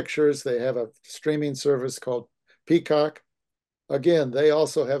 Universal Pictures. They have a streaming service called Peacock. Again, they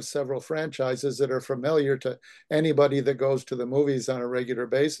also have several franchises that are familiar to anybody that goes to the movies on a regular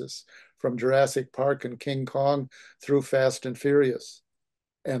basis, from Jurassic Park and King Kong through Fast and Furious.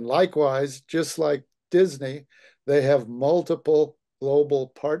 And likewise, just like Disney, they have multiple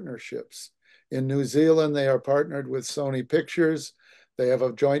global partnerships. In New Zealand, they are partnered with Sony Pictures. They have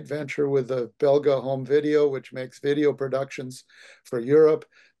a joint venture with the Belga Home Video, which makes video productions for Europe.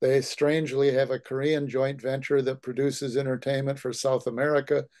 They strangely have a Korean joint venture that produces entertainment for South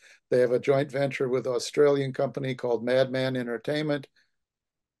America. They have a joint venture with an Australian company called Madman Entertainment,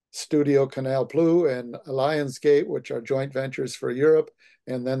 Studio Canal Plus, and Lionsgate, which are joint ventures for Europe.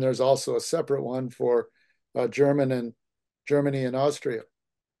 And then there's also a separate one for Germany and Austria.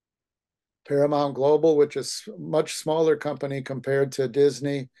 Paramount Global, which is a much smaller company compared to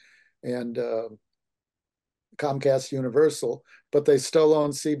Disney and Comcast Universal, but they still own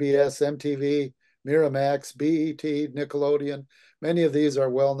CBS, MTV, Miramax, BET, Nickelodeon. Many of these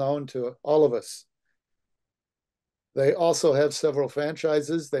are well known to all of us. They also have several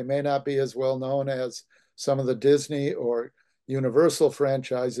franchises. They may not be as well known as some of the Disney or Universal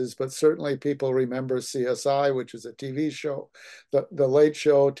franchises, but certainly people remember CSI, which is a TV show, the Late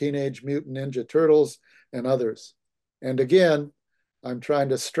Show, Teenage Mutant Ninja Turtles, and others. And again, I'm trying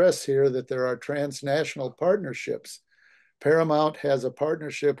to stress here that there are transnational partnerships. Paramount has a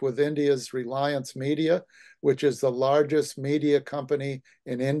partnership with India's Reliance Media, which is the largest media company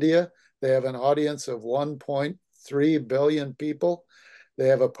in India. They have an audience of 1.3 billion people. They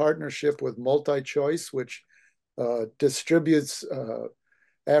have a partnership with MultiChoice, which distributes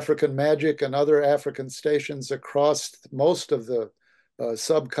African Magic and other African stations across most of the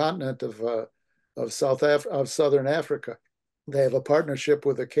subcontinent of Southern Africa. They have a partnership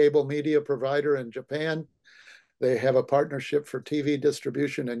with a cable media provider in Japan. They have a partnership for TV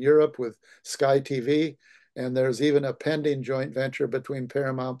distribution in Europe with Sky TV. And there's even a pending joint venture between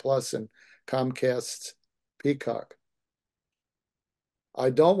Paramount Plus and Comcast's Peacock. I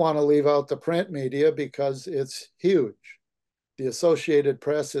don't want to leave out the print media because it's huge. The Associated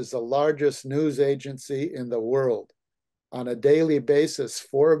Press is the largest news agency in the world. On a daily basis,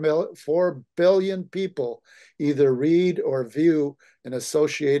 4 billion people either read or view an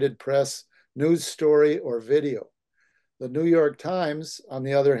Associated Press news story or video. The New York Times, on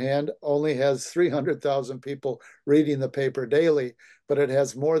the other hand, only has 300,000 people reading the paper daily, but it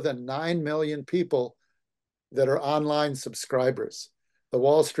has more than 9 million people that are online subscribers. The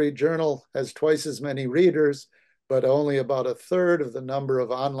Wall Street Journal has twice as many readers, but only about a third of the number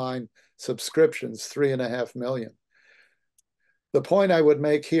of online subscriptions, 3.5 million. The point I would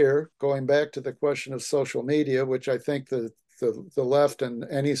make here, going back to the question of social media, which I think the left and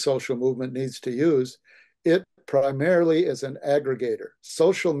any social movement needs to use, it primarily is an aggregator.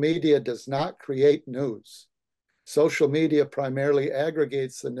 Social media does not create news. Social media primarily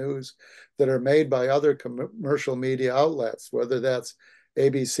aggregates the news that are made by other commercial media outlets, whether that's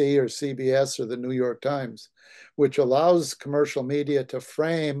ABC or CBS or the New York Times, which allows commercial media to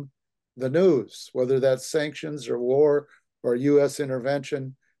frame the news, whether that's sanctions or war or US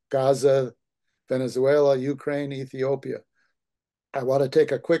intervention, Gaza, Venezuela, Ukraine, Ethiopia. I want to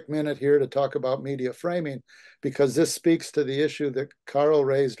take a quick minute here to talk about media framing, because this speaks to the issue that Carl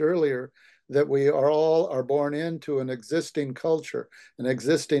raised earlier, that we are born into an existing culture, an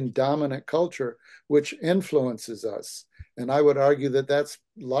existing dominant culture, which influences us. And I would argue that that's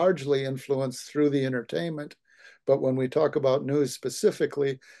largely influenced through the entertainment. But when we talk about news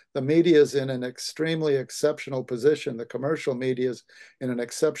specifically, the media is in an extremely exceptional position. The commercial media is in an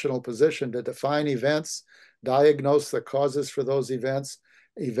exceptional position to define events, diagnose the causes for those events,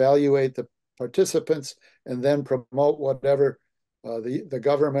 evaluate the participants, and then promote whatever the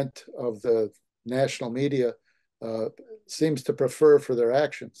government of the national media seems to prefer for their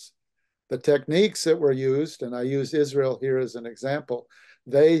actions. The techniques that were used, and I use Israel here as an example,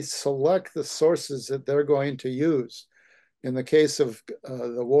 they select the sources that they're going to use. In the case of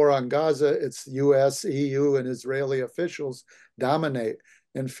the war on Gaza, it's US, EU, and Israeli officials dominate.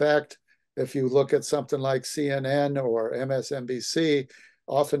 In fact, if you look at something like CNN or MSNBC,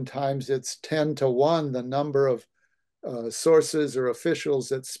 oftentimes it's 10-1 the number of sources or officials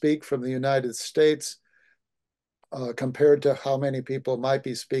that speak from the United States compared to how many people might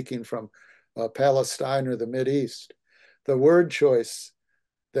be speaking from Palestine or the Mideast. The word choice,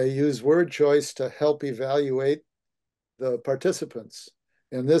 they use word choice to help evaluate the participants.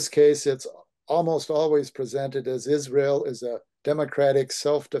 In this case, it's almost always presented as Israel is a democratic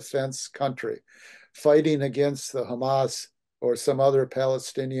self-defense country fighting against the Hamas or some other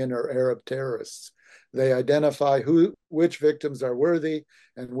Palestinian or Arab terrorists. They identify which victims are worthy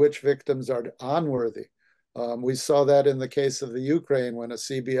and which victims are unworthy. We saw that in the case of the Ukraine when a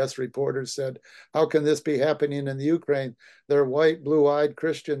CBS reporter said, how can this be happening in the Ukraine? They're white, blue-eyed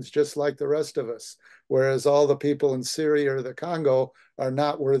Christians just like the rest of us, whereas all the people in Syria or the Congo are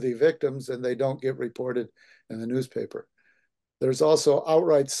not worthy victims and they don't get reported in the newspaper. There's also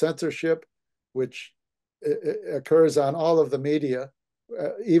outright censorship, which occurs on all of the media.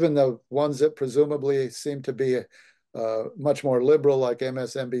 even the ones that presumably seem to be much more liberal, like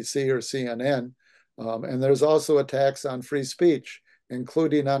MSNBC or CNN. And there's also attacks on free speech,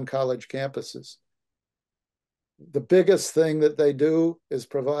 including on college campuses. The biggest thing that they do is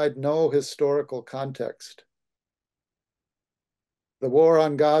provide no historical context. The war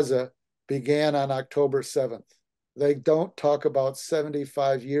on Gaza began on October 7th. They don't talk about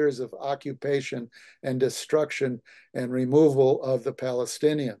 75 years of occupation and destruction and removal of the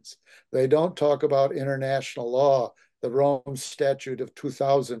Palestinians. They don't talk about international law, the Rome Statute of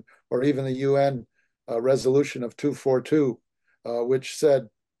 2000, or even the UN resolution of 242, which said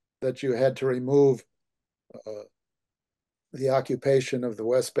that you had to remove the occupation of the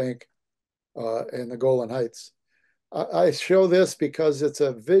West Bank and the Golan Heights. I show this because it's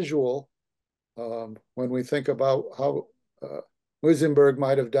a visual. When we think about how Muizenberg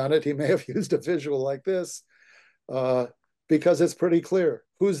might have done it, he may have used a visual like this because it's pretty clear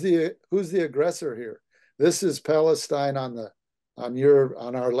who's the aggressor here. This is Palestine on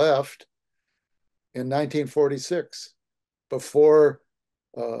our left in 1946, before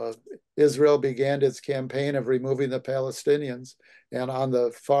Israel began its campaign of removing the Palestinians, and on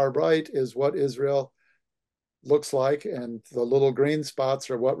the far right is what Israel looks like, and the little green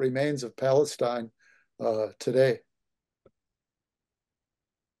spots are what remains of Palestine today.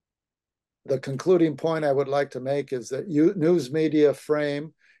 The concluding point I would like to make is that news media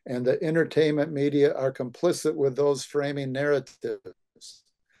frame and the entertainment media are complicit with those framing narratives.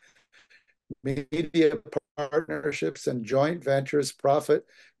 Media partnerships and joint ventures profit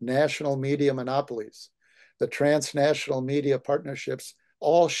national media monopolies. The transnational media partnerships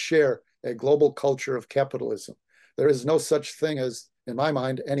all share a global culture of capitalism. There is no such thing as, in my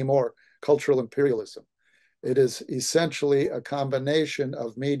mind, anymore, cultural imperialism. It is essentially a combination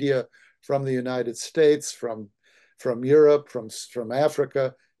of media from the United States, from Europe, from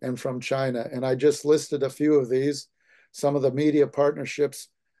Africa, and from China. And I just listed a few of these, some of the media partnerships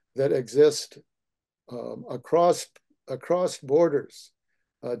that exist across borders.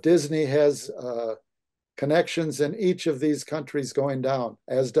 Disney has connections in each of these countries going down,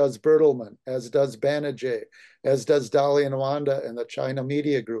 as does Bertelsmann, as does Banerjee, as does Dali and Wanda and the China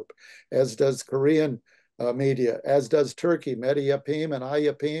Media Group, as does Korean media, as does Turkey. Medyapim and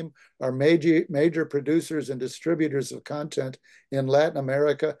iYapim are major producers and distributors of content in Latin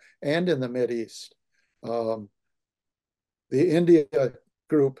America and in the Mideast. The India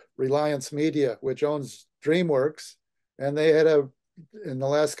group, Reliance Media, which owns DreamWorks, and they had in the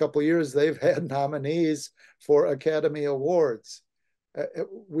last couple of years, they've had nominees for Academy Awards.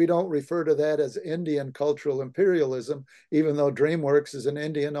 We don't refer to that as Indian cultural imperialism, even though DreamWorks is an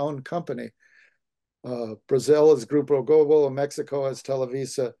Indian-owned company. Brazil is Grupo Globo, and Mexico is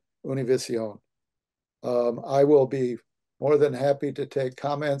Televisa Univision. I will be more than happy to take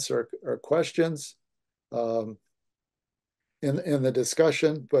comments or questions in the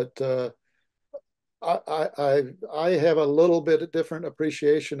discussion, but I have a little bit of different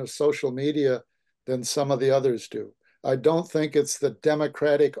appreciation of social media than some of the others do. I don't think it's the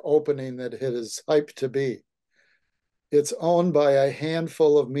democratic opening that it is hyped to be. It's owned by a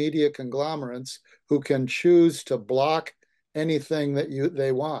handful of media conglomerates who can choose to block anything that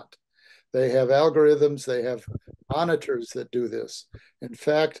they want. They have algorithms, they have monitors that do this. In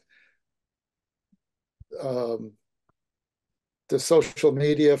fact, the social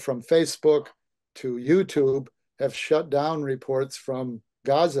media from Facebook to YouTube have shut down reports from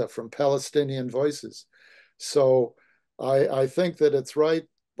Gaza, from Palestinian Voices. So I think that it's right,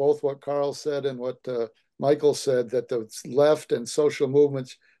 both what Carl said and what Michael said, that the left and social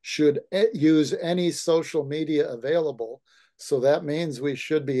movements should use any social media available. So that means we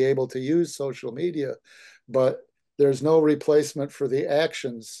should be able to use social media, but there's no replacement for the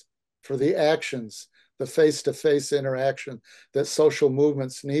actions, the face-to-face interaction that social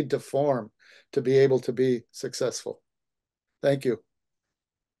movements need to form to be able to be successful. Thank you.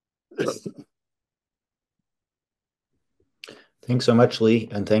 Thanks so much, Lee,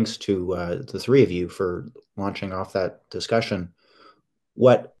 and thanks to the three of you for launching off that discussion.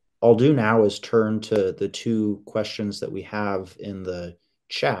 What I'll do now is turn to the two questions that we have in the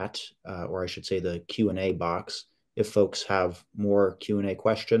chat, or I should say the Q&A box. If folks have more Q&A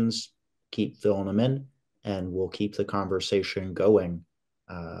questions, keep filling them in, and we'll keep the conversation going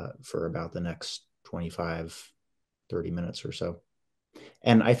for about the next 25, 30 minutes or so.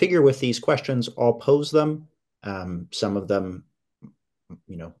 And I figure with these questions, I'll pose them. Some of them,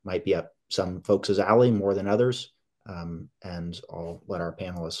 might be up some folks' alley more than others, and I'll let our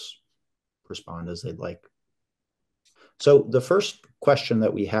panelists respond as they'd like. So the first question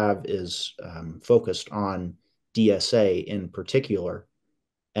that we have is focused on DSA in particular.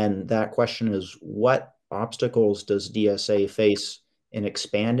 And that question is, what obstacles does DSA face in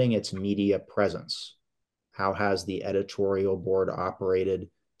expanding its media presence? How has the editorial board operated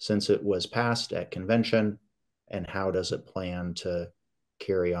since it was passed at convention? And how does it plan to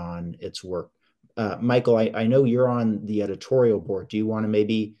carry on its work? Michael, I know you're on the editorial board. Do you want to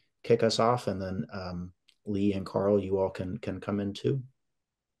maybe kick us off, and then Lee and Carl, you all can come in too?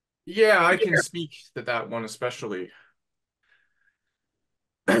 Yeah, I can speak to that one especially.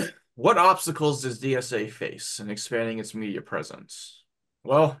 What obstacles does DSA face in expanding its media presence?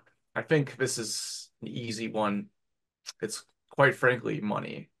 Well, I think this is an easy one. It's quite frankly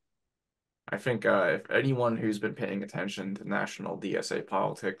money. I think if anyone who's been paying attention to national DSA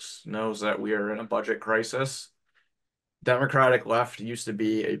politics knows that we are in a budget crisis. Democratic Left used to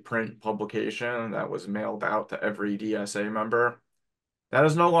be a print publication that was mailed out to every DSA member. That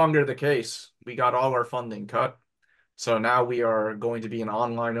is no longer the case. We got all our funding cut. So now we are going to be an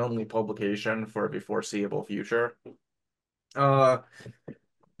online only publication for the foreseeable future. Uh,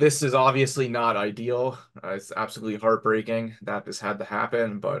 this is obviously not ideal. It's absolutely heartbreaking that this had to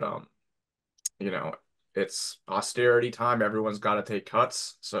happen, but you know, it's austerity time. Everyone's got to take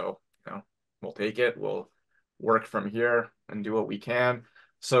cuts. So, we'll take it. We'll work from here and do what we can.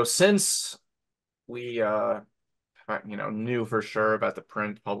 So since we knew for sure that the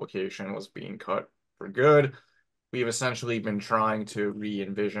print publication was being cut for good, we've essentially been trying to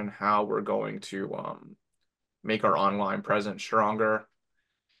re-envision how we're going to make our online presence stronger.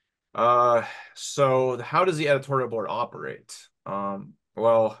 So how does the editorial board operate?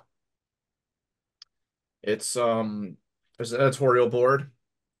 Well, it's there's an editorial board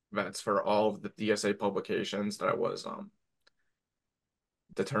that's for all of the DSA publications that was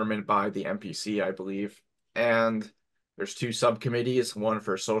determined by the NPC, I believe. And there's two subcommittees, one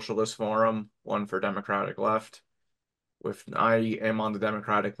for Socialist Forum, one for Democratic Left. I am on the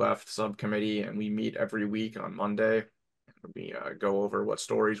Democratic Left subcommittee, and we meet every week on Monday. We go over what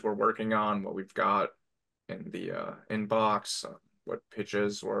stories we're working on, what we've got in the inbox, what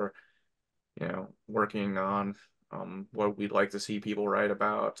pitches we're working on, what we'd like to see people write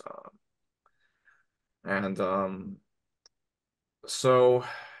about, and so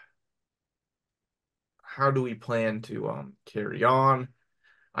how do we plan to carry on?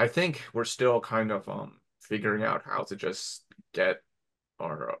 I think we're still kind of figuring out how to just get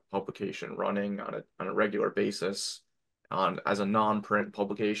our publication running on a regular basis as a non-print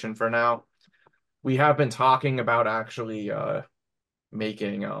publication for now. We have been talking about actually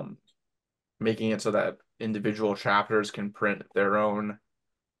making making it so that individual chapters can print their own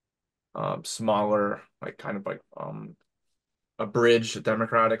smaller, like kind of like abridged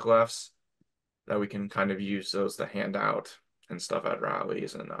Democratic lefts that we can kind of use those to hand out and stuff at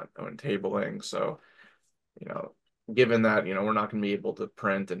rallies and tabling. So, given that, we're not going to be able to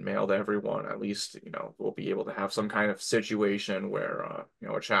print and mail to everyone, at least, we'll be able to have some kind of situation where,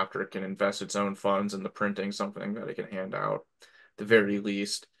 a chapter can invest its own funds into printing something that it can hand out at the very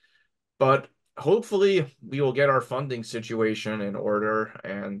least. But hopefully we will get our funding situation in order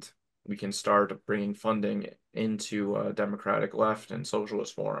and we can start bringing funding into Democratic Left and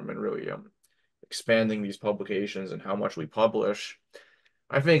Socialist Forum and really expanding these publications and how much we publish.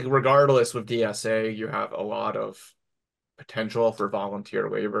 I think regardless with DSA, you have a lot of potential for volunteer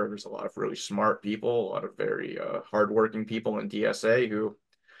labor. There's a lot of really smart people, a lot of very hardworking people in DSA who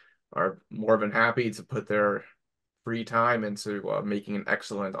are more than happy to put their free time into making an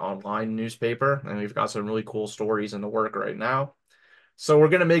excellent online newspaper. And we've got some really cool stories in the work right now. So we're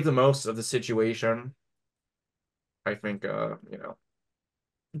going to make the most of the situation. I think,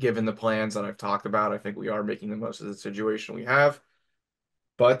 given the plans that I've talked about, I think we are making the most of the situation we have.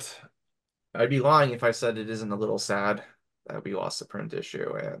 But I'd be lying if I said it isn't a little sad that we lost the print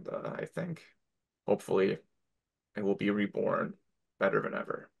issue. And I think hopefully it will be reborn better than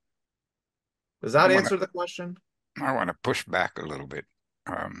ever. Does that answer the question? I want to push back a little bit.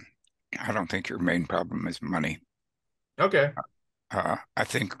 I don't think your main problem is money. Okay. I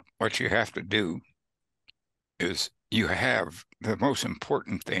think what you have to do is you have the most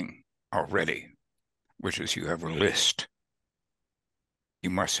important thing already, which is you have a list. You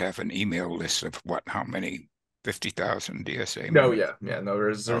must have an email list of how many 50,000 DSA No,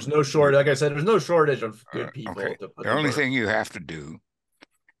 members. no, there's no shortage. Like I said, there's no shortage of good people okay. to put the only thing you have to do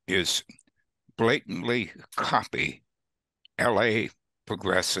is blatantly copy LA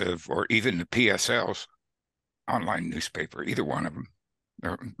Progressive or even the PSL's online newspaper, either one of them.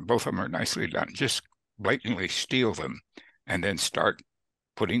 Both of them are nicely done. Just blatantly steal them and then start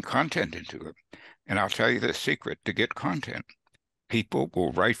putting content into them. And I'll tell you the secret to get content. People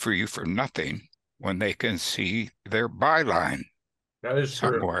will write for you for nothing when they can see their byline. That is It's not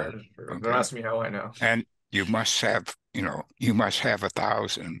true. more. That is true. Don't Okay. ask me how I know. And you must have, you must have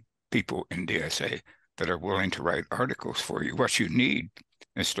 1,000 people in DSA that are willing to write articles for you. What you need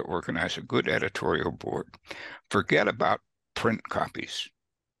is to organize a good editorial board. Forget about print copies.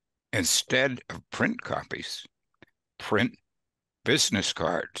 Instead of print copies, print business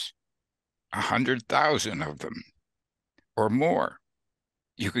cards, 100,000 of them or more.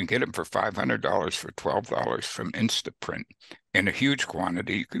 You can get them for $500 for $12 from Instaprint. In a huge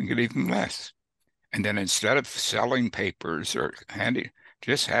quantity, you can get even less. And then instead of selling papers or handing,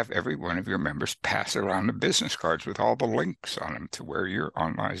 just have every one of your members pass around the business cards with all the links on them to where your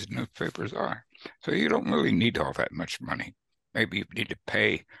online newspapers are. So you don't really need all that much money. Maybe you need to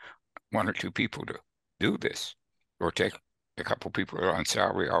pay one or two people to do this, or take a couple people that are on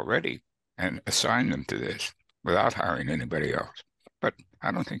salary already and assign them to this without hiring anybody else. But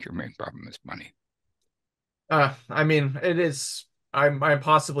I don't think your main problem is money. I mean, it is. I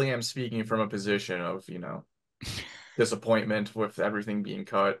possibly am speaking from a position of, disappointment with everything being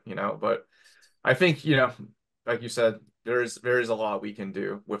cut, but I think, like you said, there is a lot we can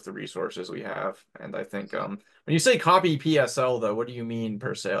do with the resources we have. And I think when you say copy PSL though, what do you mean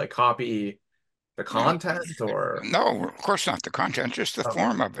per se? Like copy the No, content or no, of course not the content, just the okay.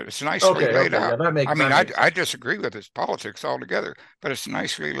 form of it. It's nicely Okay, laid okay, yeah, out. I mean, that makes I sense. disagree with its politics altogether, but it's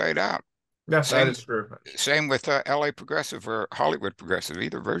nicely laid out. Yeah, that Same is true. same with LA Progressive or Hollywood Progressive,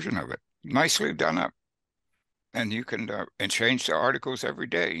 either version of it. Nicely done up. And you can and change the articles every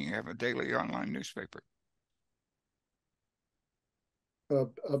day. You have a daily online newspaper.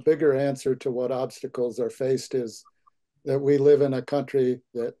 A bigger answer to what obstacles are faced is that we live in a country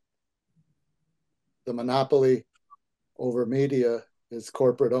that the monopoly over media is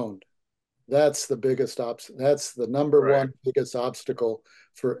corporate owned. That's the biggest that's the number Right. one biggest obstacle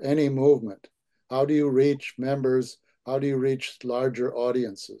for any movement. How do you reach members? How do you reach larger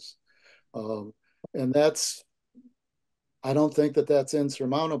audiences? Um, and that's, I don't think that that's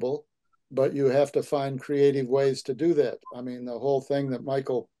insurmountable, but you have to find creative ways to do that. I mean, the whole thing that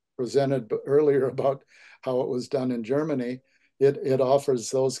Michael presented earlier about how it was done in Germany, it offers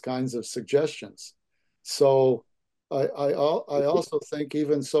those kinds of suggestions. So I also think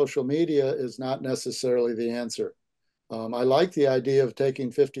even social media is not necessarily the answer. I like the idea of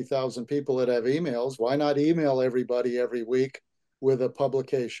taking 50,000 people that have emails. Why not email everybody every week with a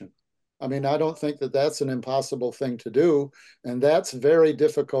publication? I mean, I don't think that that's an impossible thing to do, and that's very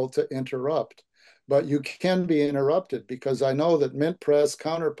difficult to interrupt. But you can be interrupted because I know that Mint Press,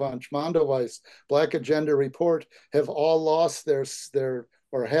 Counterpunch, Mondoweiss, Black Agenda Report have all lost their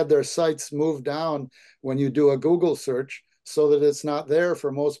or had their sites moved down when you do a Google search so that it's not there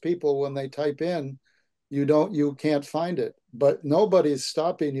for most people when they type in you can't find it, but nobody's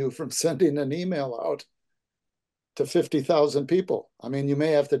stopping you from sending an email out to 50,000 people. I mean, you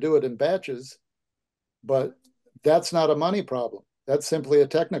may have to do it in batches, but that's not a money problem. That's simply a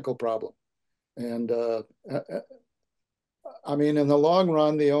technical problem. And I mean, in the long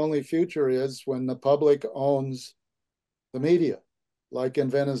run, the only future is when the public owns the media, like in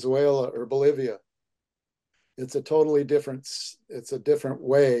Venezuela or Bolivia. It's a totally different, it's a different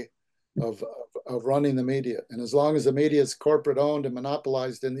way of running the media. And as long as the media is corporate owned and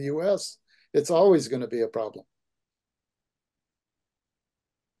monopolized in the US, it's always going to be a problem.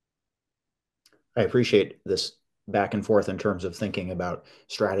 I appreciate this back and forth in terms of thinking about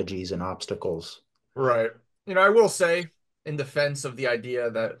strategies and obstacles. Right. I will say in defense of the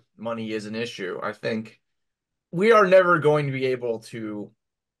idea that money is an issue, I think we are never going to be able to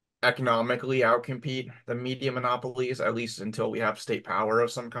economically outcompete the media monopolies, at least until we have state power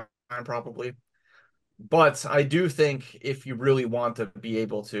of some kind, probably. But I do think if you really want to be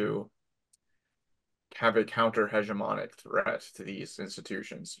able to have a counter hegemonic threat to these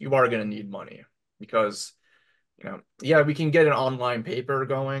institutions, you are going to need money because, yeah, we can get an online paper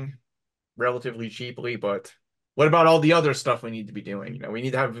going relatively cheaply, but what about all the other stuff we need to be doing? We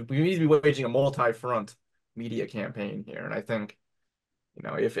need to be waging a multi-front media campaign here. And I think,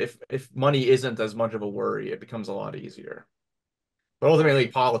 if money isn't as much of a worry, it becomes a lot easier. But ultimately,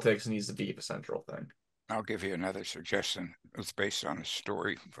 politics needs to be the central thing. I'll give you another suggestion. It's based on a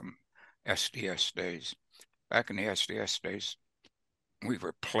story from SDS days. Back in the SDS days, we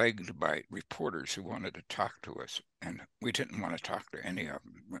were plagued by reporters who wanted to talk to us, and we didn't want to talk to any of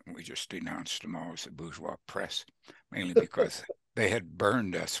them. We just denounced them all as the bourgeois press, mainly because they had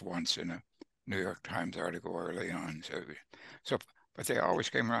burned us once in a New York Times article early on. But they always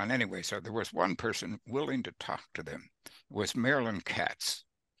came around anyway. So there was one person willing to talk to them. It was Marilyn Katz.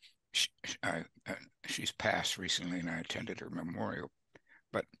 She's passed recently, and I attended her memorial.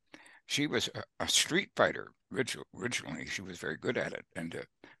 But she was a street fighter originally. She was very good at it,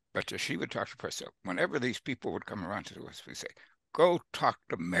 but she would talk to press. So whenever these people would come around to us, we'd say, "Go talk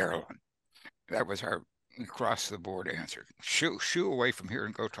to Marilyn." That was our across the board answer. Shoo away from here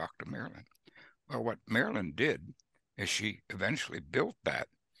and go talk to Marilyn. Well, what Marilyn did is she eventually built that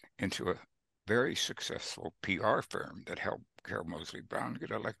into a very successful PR firm that helped Carol Moseley Brown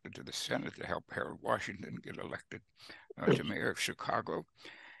get elected to the Senate, to help Harold Washington get elected to mayor of Chicago.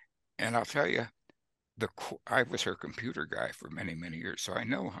 And I'll tell you, I was her computer guy for many, many years, so I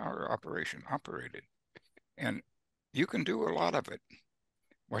know how her operation operated. And you can do a lot of it.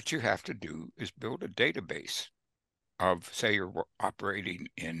 What you have to do is build a database of, say, you're operating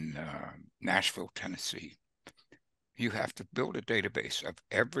in Nashville, Tennessee. You have to build a database of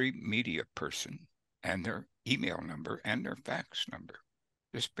every media person and their email number and their fax number.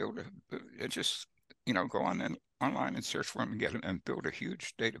 Just go online and search for them and get them and build a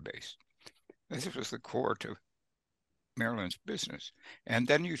huge database. This was the core to Marilyn's business. And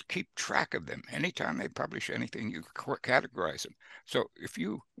then you keep track of them. Anytime they publish anything, you categorize them. So if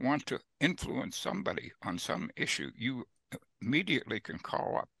you want to influence somebody on some issue, you immediately can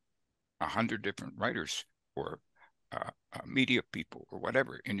call up 100 different writers or media people or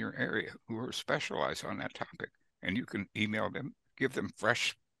whatever in your area who are specialized on that topic. And you can email them, give them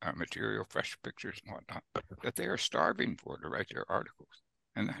fresh material, fresh pictures and whatnot that they are starving for to write their articles.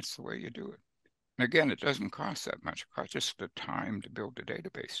 And that's the way you do it. And again, it doesn't cost that much. It costs just the time to build the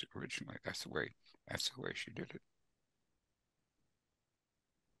database originally. That's the way she did it.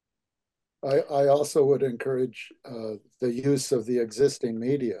 I also would encourage the use of the existing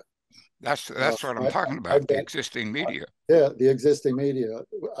media. That's what I'm talking about, the existing media. Yeah, the existing media.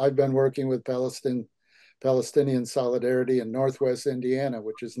 I've been working with Palestinian Solidarity in Northwest Indiana,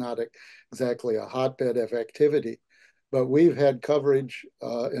 which is not exactly a hotbed of activity. But we've had coverage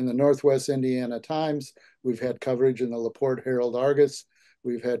in the Northwest Indiana Times. We've had coverage in the LaPorte Herald Argus.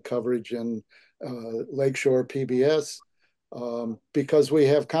 We've had coverage in Lakeshore PBS because we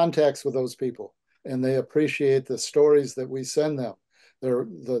have contacts with those people and they appreciate the stories that we send them.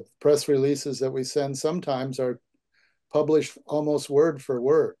 The press releases that we send sometimes are published almost word for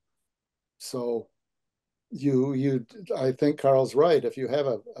word. So I think Carl's right. If you have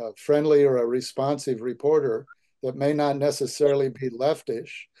a friendly or a responsive reporter that may not necessarily be leftish,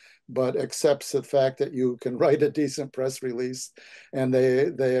 but accepts the fact that you can write a decent press release and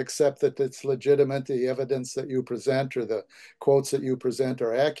they accept that it's legitimate, the evidence that you present or the quotes that you present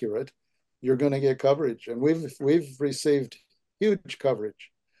are accurate, you're going to get coverage. And we've received huge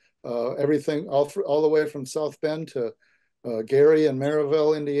coverage. Everything all the way from South Bend to Gary and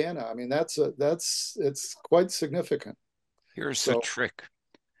Maryville, Indiana. I mean, it's quite significant. Here's the trick.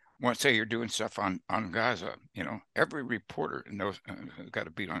 Once say you're doing stuff on Gaza, every reporter knows got to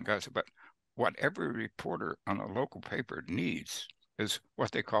beat on Gaza, but what every reporter on a local paper needs is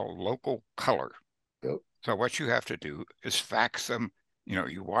what they call local color. Yep. So what you have to do is fax them.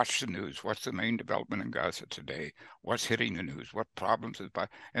 You watch the news. What's the main development in Gaza today? What's hitting the news? What problems is by?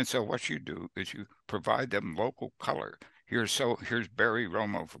 And so what you do is you provide them local color. Here's Barry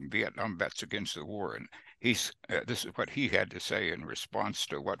Romo from Vietnam Vets Against the War, and this is what he had to say in response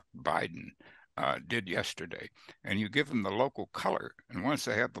to what Biden did yesterday. And you give them the local color, and once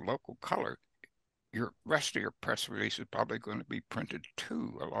they have the local color, your rest of your press release is probably going to be printed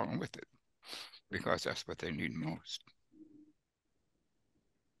too along with it, because that's what they need most.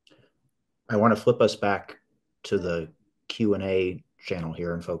 I want to flip us back to the Q&A channel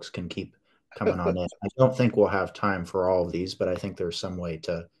here, and folks can keep coming on in. I don't think we'll have time for all of these, but I think there's some way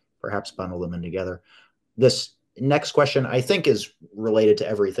to perhaps bundle them in together. This next question, I think, is related to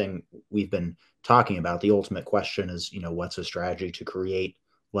everything we've been talking about. The ultimate question is, what's a strategy to create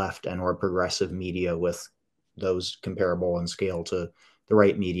left and or progressive media with those comparable in scale to the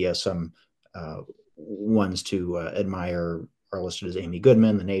right media? Some ones to admire are listed as Amy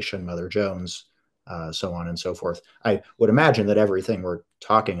Goodman, The Nation, Mother Jones, so on and so forth. I would imagine that everything we're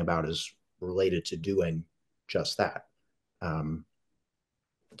talking about is related to doing just that.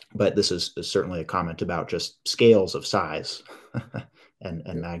 But this is certainly a comment about just scales of size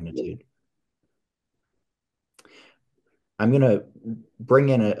and magnitude. I'm going to bring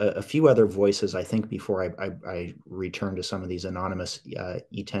in a few other voices, I think, before I return to some of these anonymous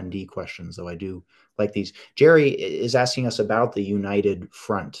E10D questions, though I do like these. Jerry is asking us about the United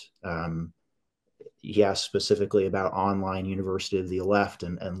Front. He asked specifically about online University of the Left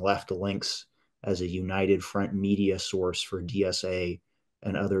and left links as a United Front media source for DSA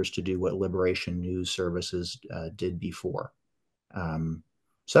and others to do what Liberation News Services did before.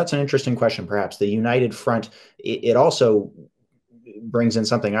 So that's an interesting question, perhaps. The United Front, it also brings in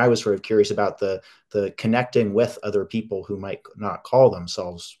something I was sort of curious about, the connecting with other people who might not call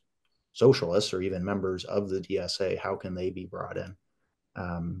themselves socialists or even members of the DSA. How can they be brought in?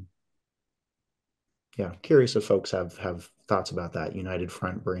 Yeah, curious if folks have thoughts about that. United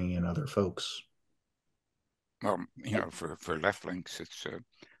Front bringing in other folks. Well, for left links, it's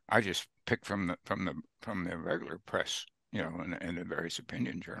I just pick from the regular press, and the various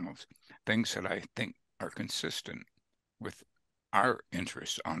opinion journals, things that I think are consistent with our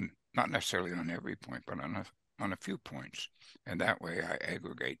interests on, not necessarily on every point, but on a few points, and that way I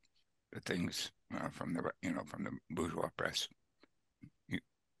aggregate the things from the bourgeois press,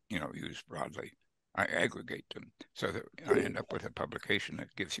 used broadly. I aggregate them so that I end up with a publication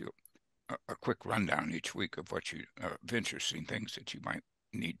that gives you a quick rundown each week of of interesting things that you might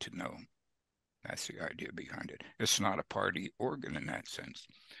need to know. That's the idea behind it. It's not a party organ in that sense.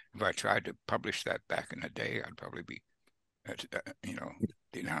 If I tried to publish that back in the day, I'd probably be,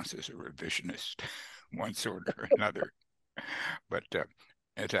 denounced as a revisionist, one sort or another. But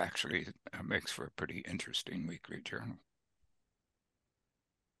it actually makes for a pretty interesting weekly journal.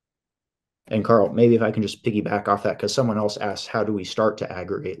 And Carl, maybe if I can just piggyback off that, because someone else asked, how do we start to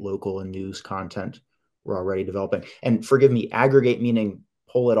aggregate local and news content we're already developing? And forgive me, aggregate meaning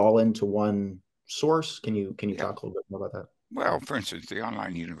pull it all into one source. Can you talk a little bit more about that? Well, for instance, the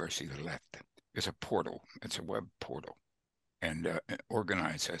Online University Left is a portal. It's a web portal, and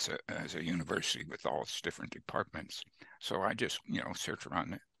organized as a university with all its different departments. So I just search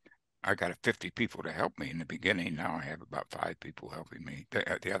around. I got 50 people to help me in the beginning. Now I have about 5 people helping me.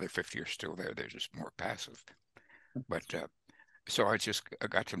 The other 50 are still there. They're just more passive. But so I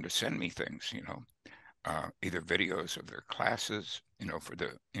got them to send me things, either videos of their classes, for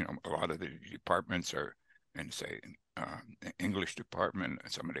a lot of the departments are, and say, English department,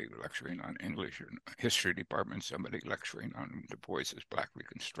 somebody lecturing on English, or history department, somebody lecturing on Du Bois's Black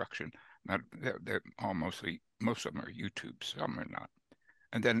Reconstruction. Not, they're all most of them are YouTube, some are not.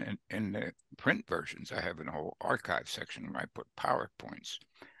 And then in the print versions, I have an whole archive section where I put PowerPoints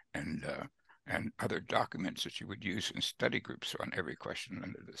and other documents that you would use in study groups on every question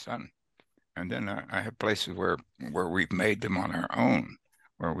under the sun. And then I have places where we've made them on our own,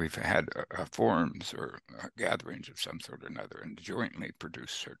 where we've had forums or gatherings of some sort or another, and jointly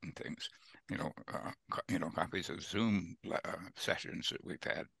produce certain things. Copies of Zoom sessions that we've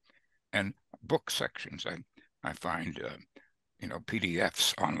had, and book sections. I find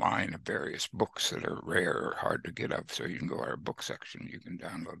PDFs online of various books that are rare or hard to get of. So you can go to our book section, you can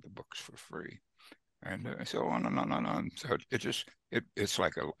download the books for free, and so on and on and on. So it has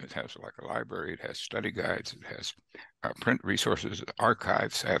like a library. It has study guides. It has print resources,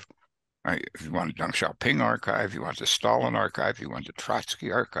 archives. If you want the Deng Xiaoping archive, you want the Stalin archive, you want the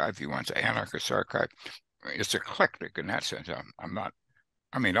Trotsky archive, you want the anarchist archive. It's eclectic in that sense. I'm not.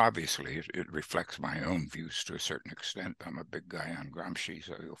 I mean, obviously, it reflects my own views to a certain extent. I'm a big guy on Gramsci,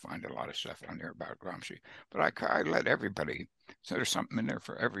 so you'll find a lot of stuff on there about Gramsci. But I let everybody, so there's something in there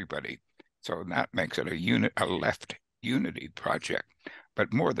for everybody. So that makes it a left unity project.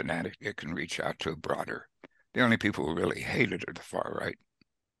 But more than that, it can reach out to a broader. The only people who really hate it are the far right.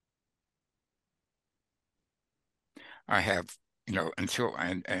 I have,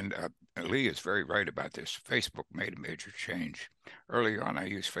 Lee is very right about this. Facebook made a major change. Early on, I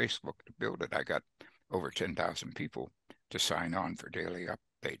used Facebook to build it. I got over 10,000 people to sign on for daily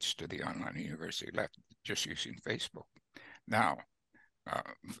updates to the Online University Left just using Facebook. Now,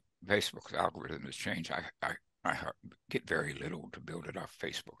 Facebook's algorithm has changed. I get very little to build it off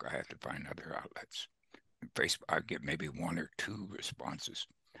Facebook. I have to find other outlets. Facebook, I get maybe 1 or 2 responses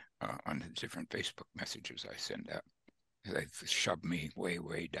on the different Facebook messages I send out. They've shoved me way,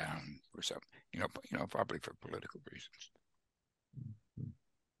 way down for some, probably for political reasons.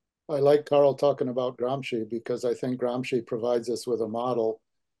 I like Carl talking about Gramsci because I think Gramsci provides us with a model.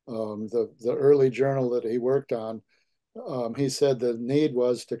 The early journal that he worked on, he said the need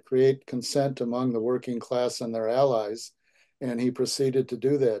was to create consent among the working class and their allies, and he proceeded to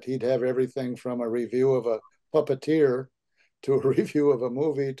do that. He'd have everything from a review of a puppeteer to a review of a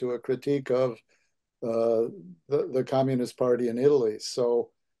movie to a critique of the Communist Party in Italy.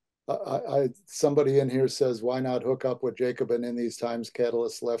 So somebody in here says, why not hook up with Jacobin in these times,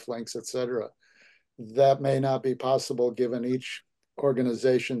 Catalyst, Left Links, etc. That may not be possible given each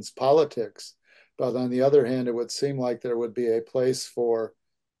organization's politics. But on the other hand, it would seem like there would be a place for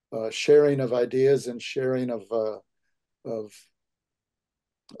sharing of ideas and sharing of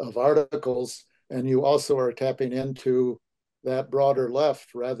articles. And you also are tapping into that broader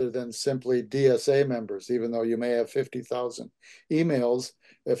left rather than simply DSA members, even though you may have 50,000 emails.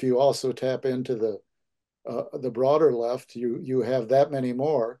 If you also tap into the the broader left, you have that many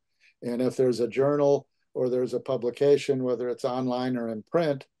more. And if there's a journal or there's a publication, whether it's online or in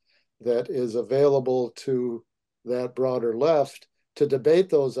print, that is available to that broader left to debate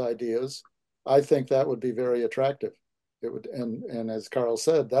those ideas, I think that would be very attractive. It would, and as Carl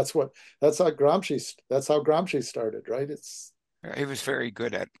said, that's how Gramsci started, right? It's He was very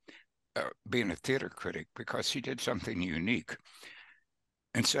good at being a theater critic because he did something unique.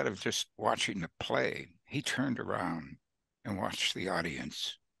 Instead of just watching the play, he turned around and watched the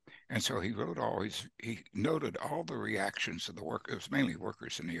audience. And so he noted all the reactions of the work. It was mainly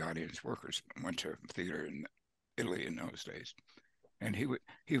workers in the audience. Workers went to theater in Italy in those days. And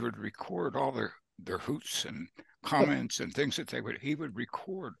he would record all their hoots and comments and things that he would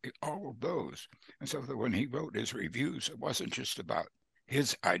record all of those. And so that when he wrote his reviews, it wasn't just about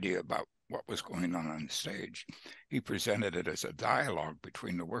his idea about what was going on the stage. He presented it as a dialogue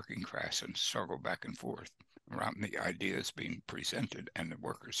between the working class and struggle back and forth around the ideas being presented and the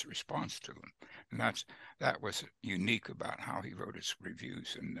workers' response to them. And that was unique about how he wrote his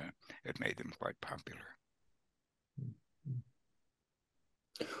reviews, and it made them quite popular.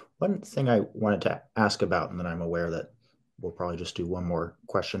 One thing I wanted to ask about, and then I'm aware that we'll probably just do one more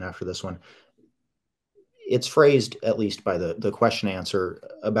question after this one. It's phrased, at least by the question answer,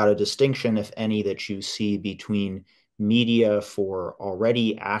 about a distinction, if any, that you see between media for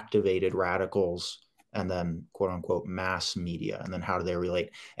already activated radicals and then quote unquote mass media, and then how do they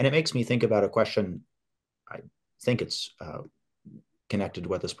relate? And it makes me think about a question, I think it's connected to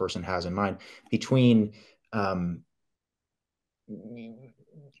what this person has in mind, between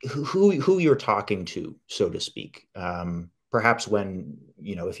who you're talking to, so to speak. Perhaps when,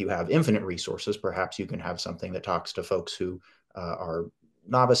 if you have infinite resources, perhaps you can have something that talks to folks who are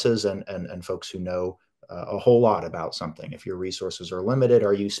novices and folks who know a whole lot about something. If your resources are limited,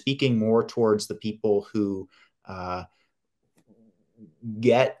 are you speaking more towards the people who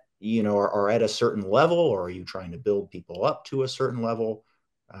get, are at a certain level, or are you trying to build people up to a certain level?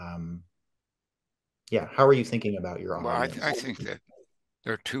 Yeah, how are you thinking about your Well, audience? I think that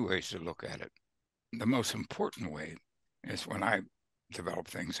there are two ways to look at it. The most important way is when I develop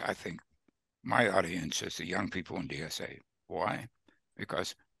things, I think my audience is the young people in DSA. Why?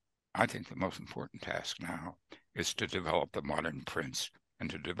 Because I think the most important task now is to develop the modern prince. And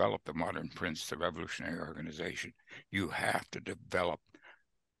to develop the modern prince, the revolutionary organization, you have to develop,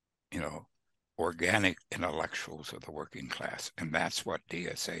 organic intellectuals of the working class. And that's what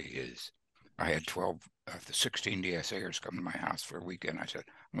DSA is. I had 16 DSAers come to my house for a weekend. I said,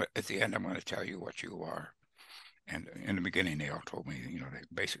 at the end, I'm going to tell you what you are. And in the beginning, they all told me, they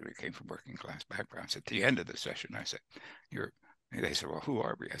basically came from working class backgrounds. At the end of the session, I said, they said, well, who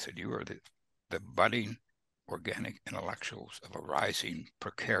are we? I said, you are the budding organic intellectuals of a rising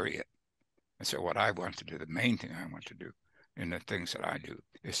precariat. And so what I want to do, the main thing I want to do in the things that I do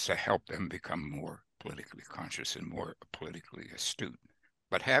is to help them become more politically conscious and more politically astute.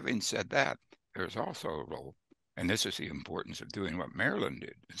 But having said that, there's also a role, and this is the importance of doing what Maryland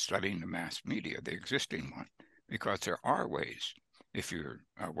did, studying the mass media, the existing one, because there are ways, if you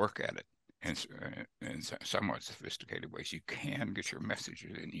work at it in somewhat sophisticated ways, you can get your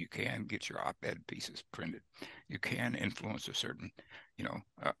messages in, you can get your op-ed pieces printed, you can influence a certain,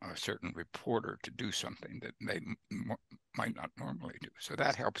 a certain reporter to do something that they might not normally do. So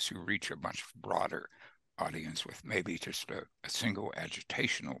that helps you reach a much broader audience with maybe just a single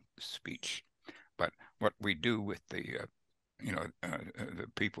agitational speech. But what we do with the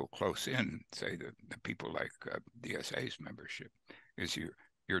people close in, say the people like DSA's membership, is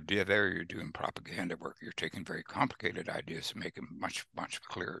you're there, you're doing propaganda work. You're taking very complicated ideas and making them much, much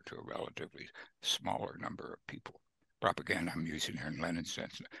clearer to a relatively smaller number of people. Propaganda I'm using here in Lenin's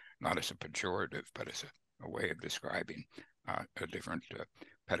sense, not as a pejorative, but as a way of describing a different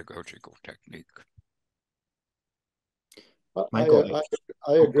pedagogical technique. Michael,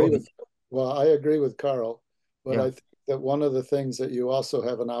 I agree I agree with Carl, but yeah. I think that one of the things that you also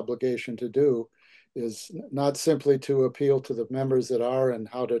have an obligation to do is not simply to appeal to the members that are and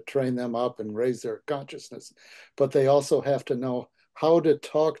how to train them up and raise their consciousness, but they also have to know how to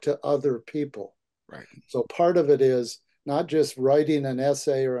talk to other people. Right. So part of it is not just writing an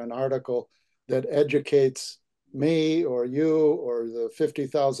essay or an article that educates me or you or the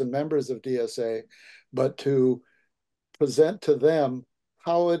 50,000 members of DSA, but to present to them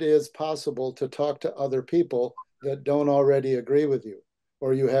how it is possible to talk to other people that don't already agree with you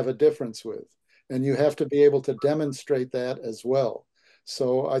or you have a difference with. And you have to be able to demonstrate that as well.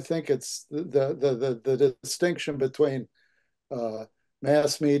 So I think it's the distinction between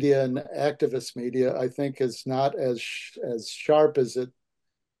mass media and activist media, I think, is not as sharp as it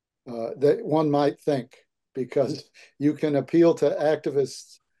that one might think. because you can appeal to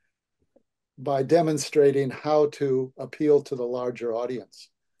activists by demonstrating how to appeal to the larger audience.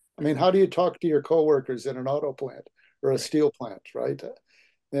 I mean, how do you talk to your coworkers in an auto plant or a steel plant, right?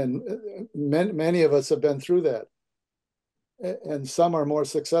 And many of us have been through that. And some are more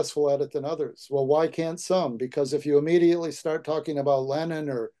successful at it than others. Well, why can't some? Because if you immediately start talking about Lenin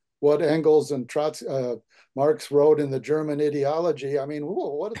or what Engels and Marx wrote in the German ideology, I mean,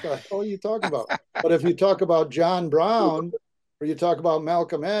 whoa, what the hell are you talking about? But if you talk about John Brown, or you talk about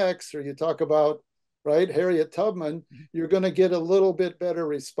Malcolm X, or you talk about, right, Harriet Tubman, you're going to get a little bit better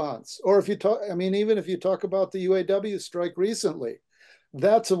response. Or if you talk, I mean, even if you talk about the UAW strike recently,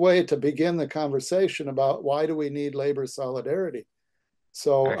 that's a way to begin the conversation about why do we need labor solidarity.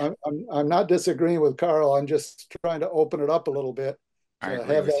 So I'm not disagreeing with Carl. I'm just trying to open it up a little bit I to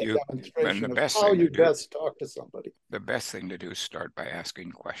agree have with that you. And demonstration the of best how thing you to do, best talk to somebody. the best thing to do is start by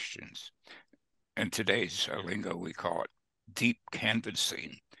asking questions. In today's lingo, we call it deep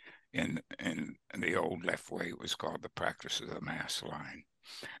canvassing. In the old left way, it was called the practice of the mass line.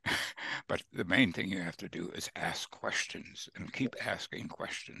 But the main thing you have to do is ask questions and keep asking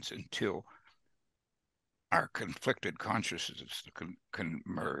questions until our conflicted consciousness can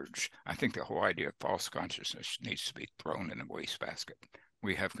merge. I think the whole idea of false consciousness needs to be thrown in a wastebasket.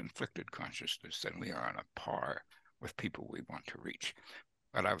 We have conflicted consciousness, and we are on a par with people we want to reach.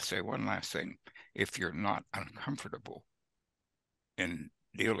 But I would say one last thing. If you're not uncomfortable in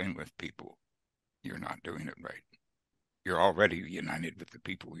dealing with people, you're not doing it right. You're already united with the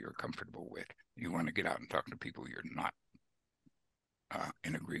people you're comfortable with. You want to get out and talk to people you're not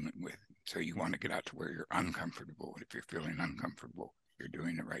in agreement with. So you want to get out to where you're uncomfortable. If you're feeling uncomfortable, you're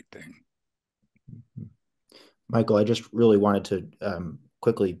doing the right thing. Michael, I just really wanted to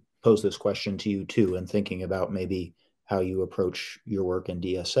quickly pose this question to you too, and thinking about maybe how you approach your work in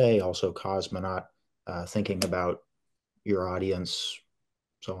DSA, also Cosmonaut, thinking about your audience,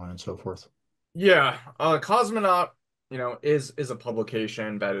 so on and so forth. Yeah, Cosmonaut, is a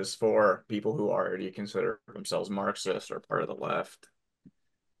publication that is for people who already consider themselves Marxist or part of the left.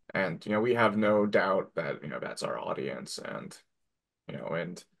 And, we have no doubt that, that's our audience. And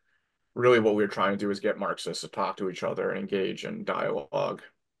really what we're trying to do is get Marxists to talk to each other and engage in dialogue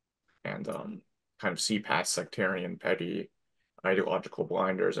and kind of see past sectarian, petty ideological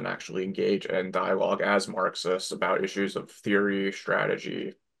blinders and actually engage in dialogue as Marxists about issues of theory,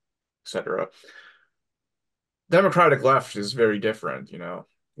 strategy, etc. Democratic left is very different.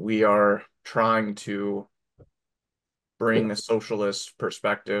 We are trying to bring a socialist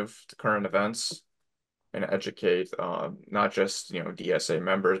perspective to current events and educate not just DSA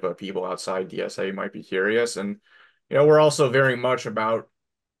members, but people outside DSA might be curious. And we're also very much about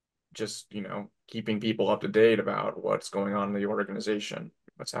just keeping people up to date about what's going on in the organization,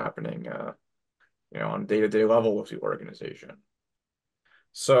 what's happening on a day-to-day level with the organization.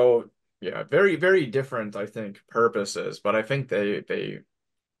 So yeah, very, very different, I think, purposes, but I think they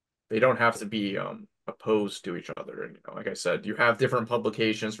don't have to be opposed to each other. And like I said, you have different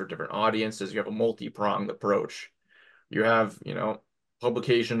publications for different audiences. You have a multi-pronged approach. You have,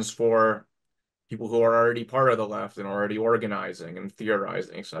 publications for people who are already part of the left and already organizing and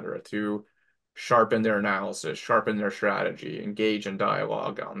theorizing, et cetera, to sharpen their analysis, sharpen their strategy, engage in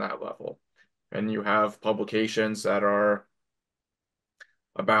dialogue on that level. And you have publications that are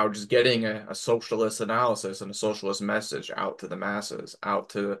about just getting a socialist analysis and a socialist message out to the masses, out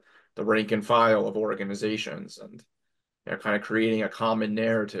to the rank and file of organizations, and kind of creating a common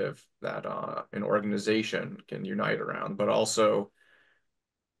narrative that an organization can unite around, but also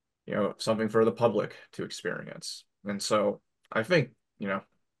something for the public to experience. And so I think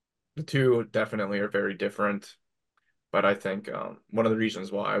the two definitely are very different, but I think one of the reasons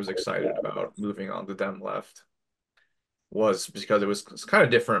why I was excited about moving on to Dem Left was because it's kind of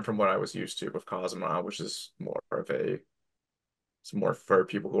different from what I was used to with Cosmonaut, which is it's more for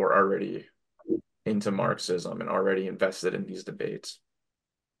people who are already into Marxism and already invested in these debates.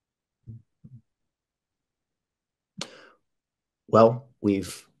 Well,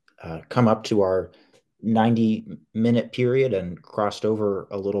 we've come up to our 90-minute period and crossed over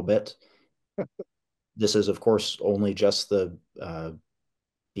a little bit. This is, of course, only just the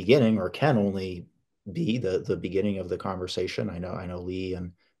beginning, or can only be the beginning of the conversation. I know Lee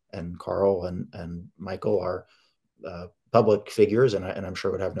and Carl and Michael are public figures, and I'm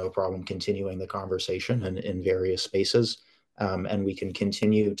sure would have no problem continuing the conversation in various spaces. And we can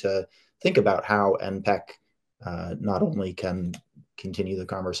continue to think about how NPEC not only can continue the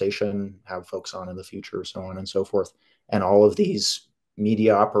conversation, have folks on in the future, so on and so forth, and all of these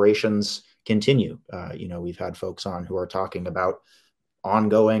media operations continue. We've had folks on who are talking about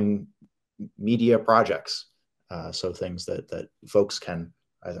ongoing media projects. So things that folks can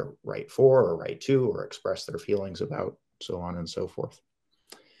either write for or write to or express their feelings about, so on and so forth.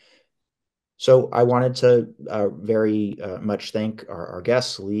 So I wanted to very much thank our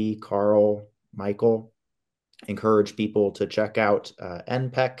guests, Lee, Carl, Michael, encourage people to check out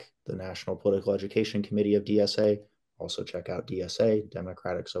NPEC, the National Political Education Committee of DSA. Also check out DSA,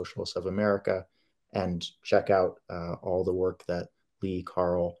 Democratic Socialists of America, and check out all the work that Lee,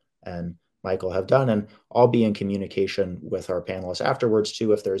 Carl, and Michael have done. And I'll be in communication with our panelists afterwards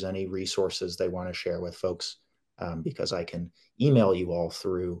too, if there's any resources they want to share with folks, because I can email you all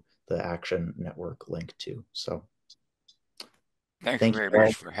through the Action Network link too. So thank you very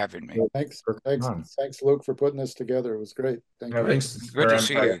much for having me. Thanks, Luke, for putting this together. It was great. Thank you. Thanks. Good to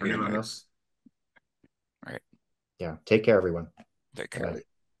see you again. On this. Right. Yeah. Take care, everyone. Take care. Bye.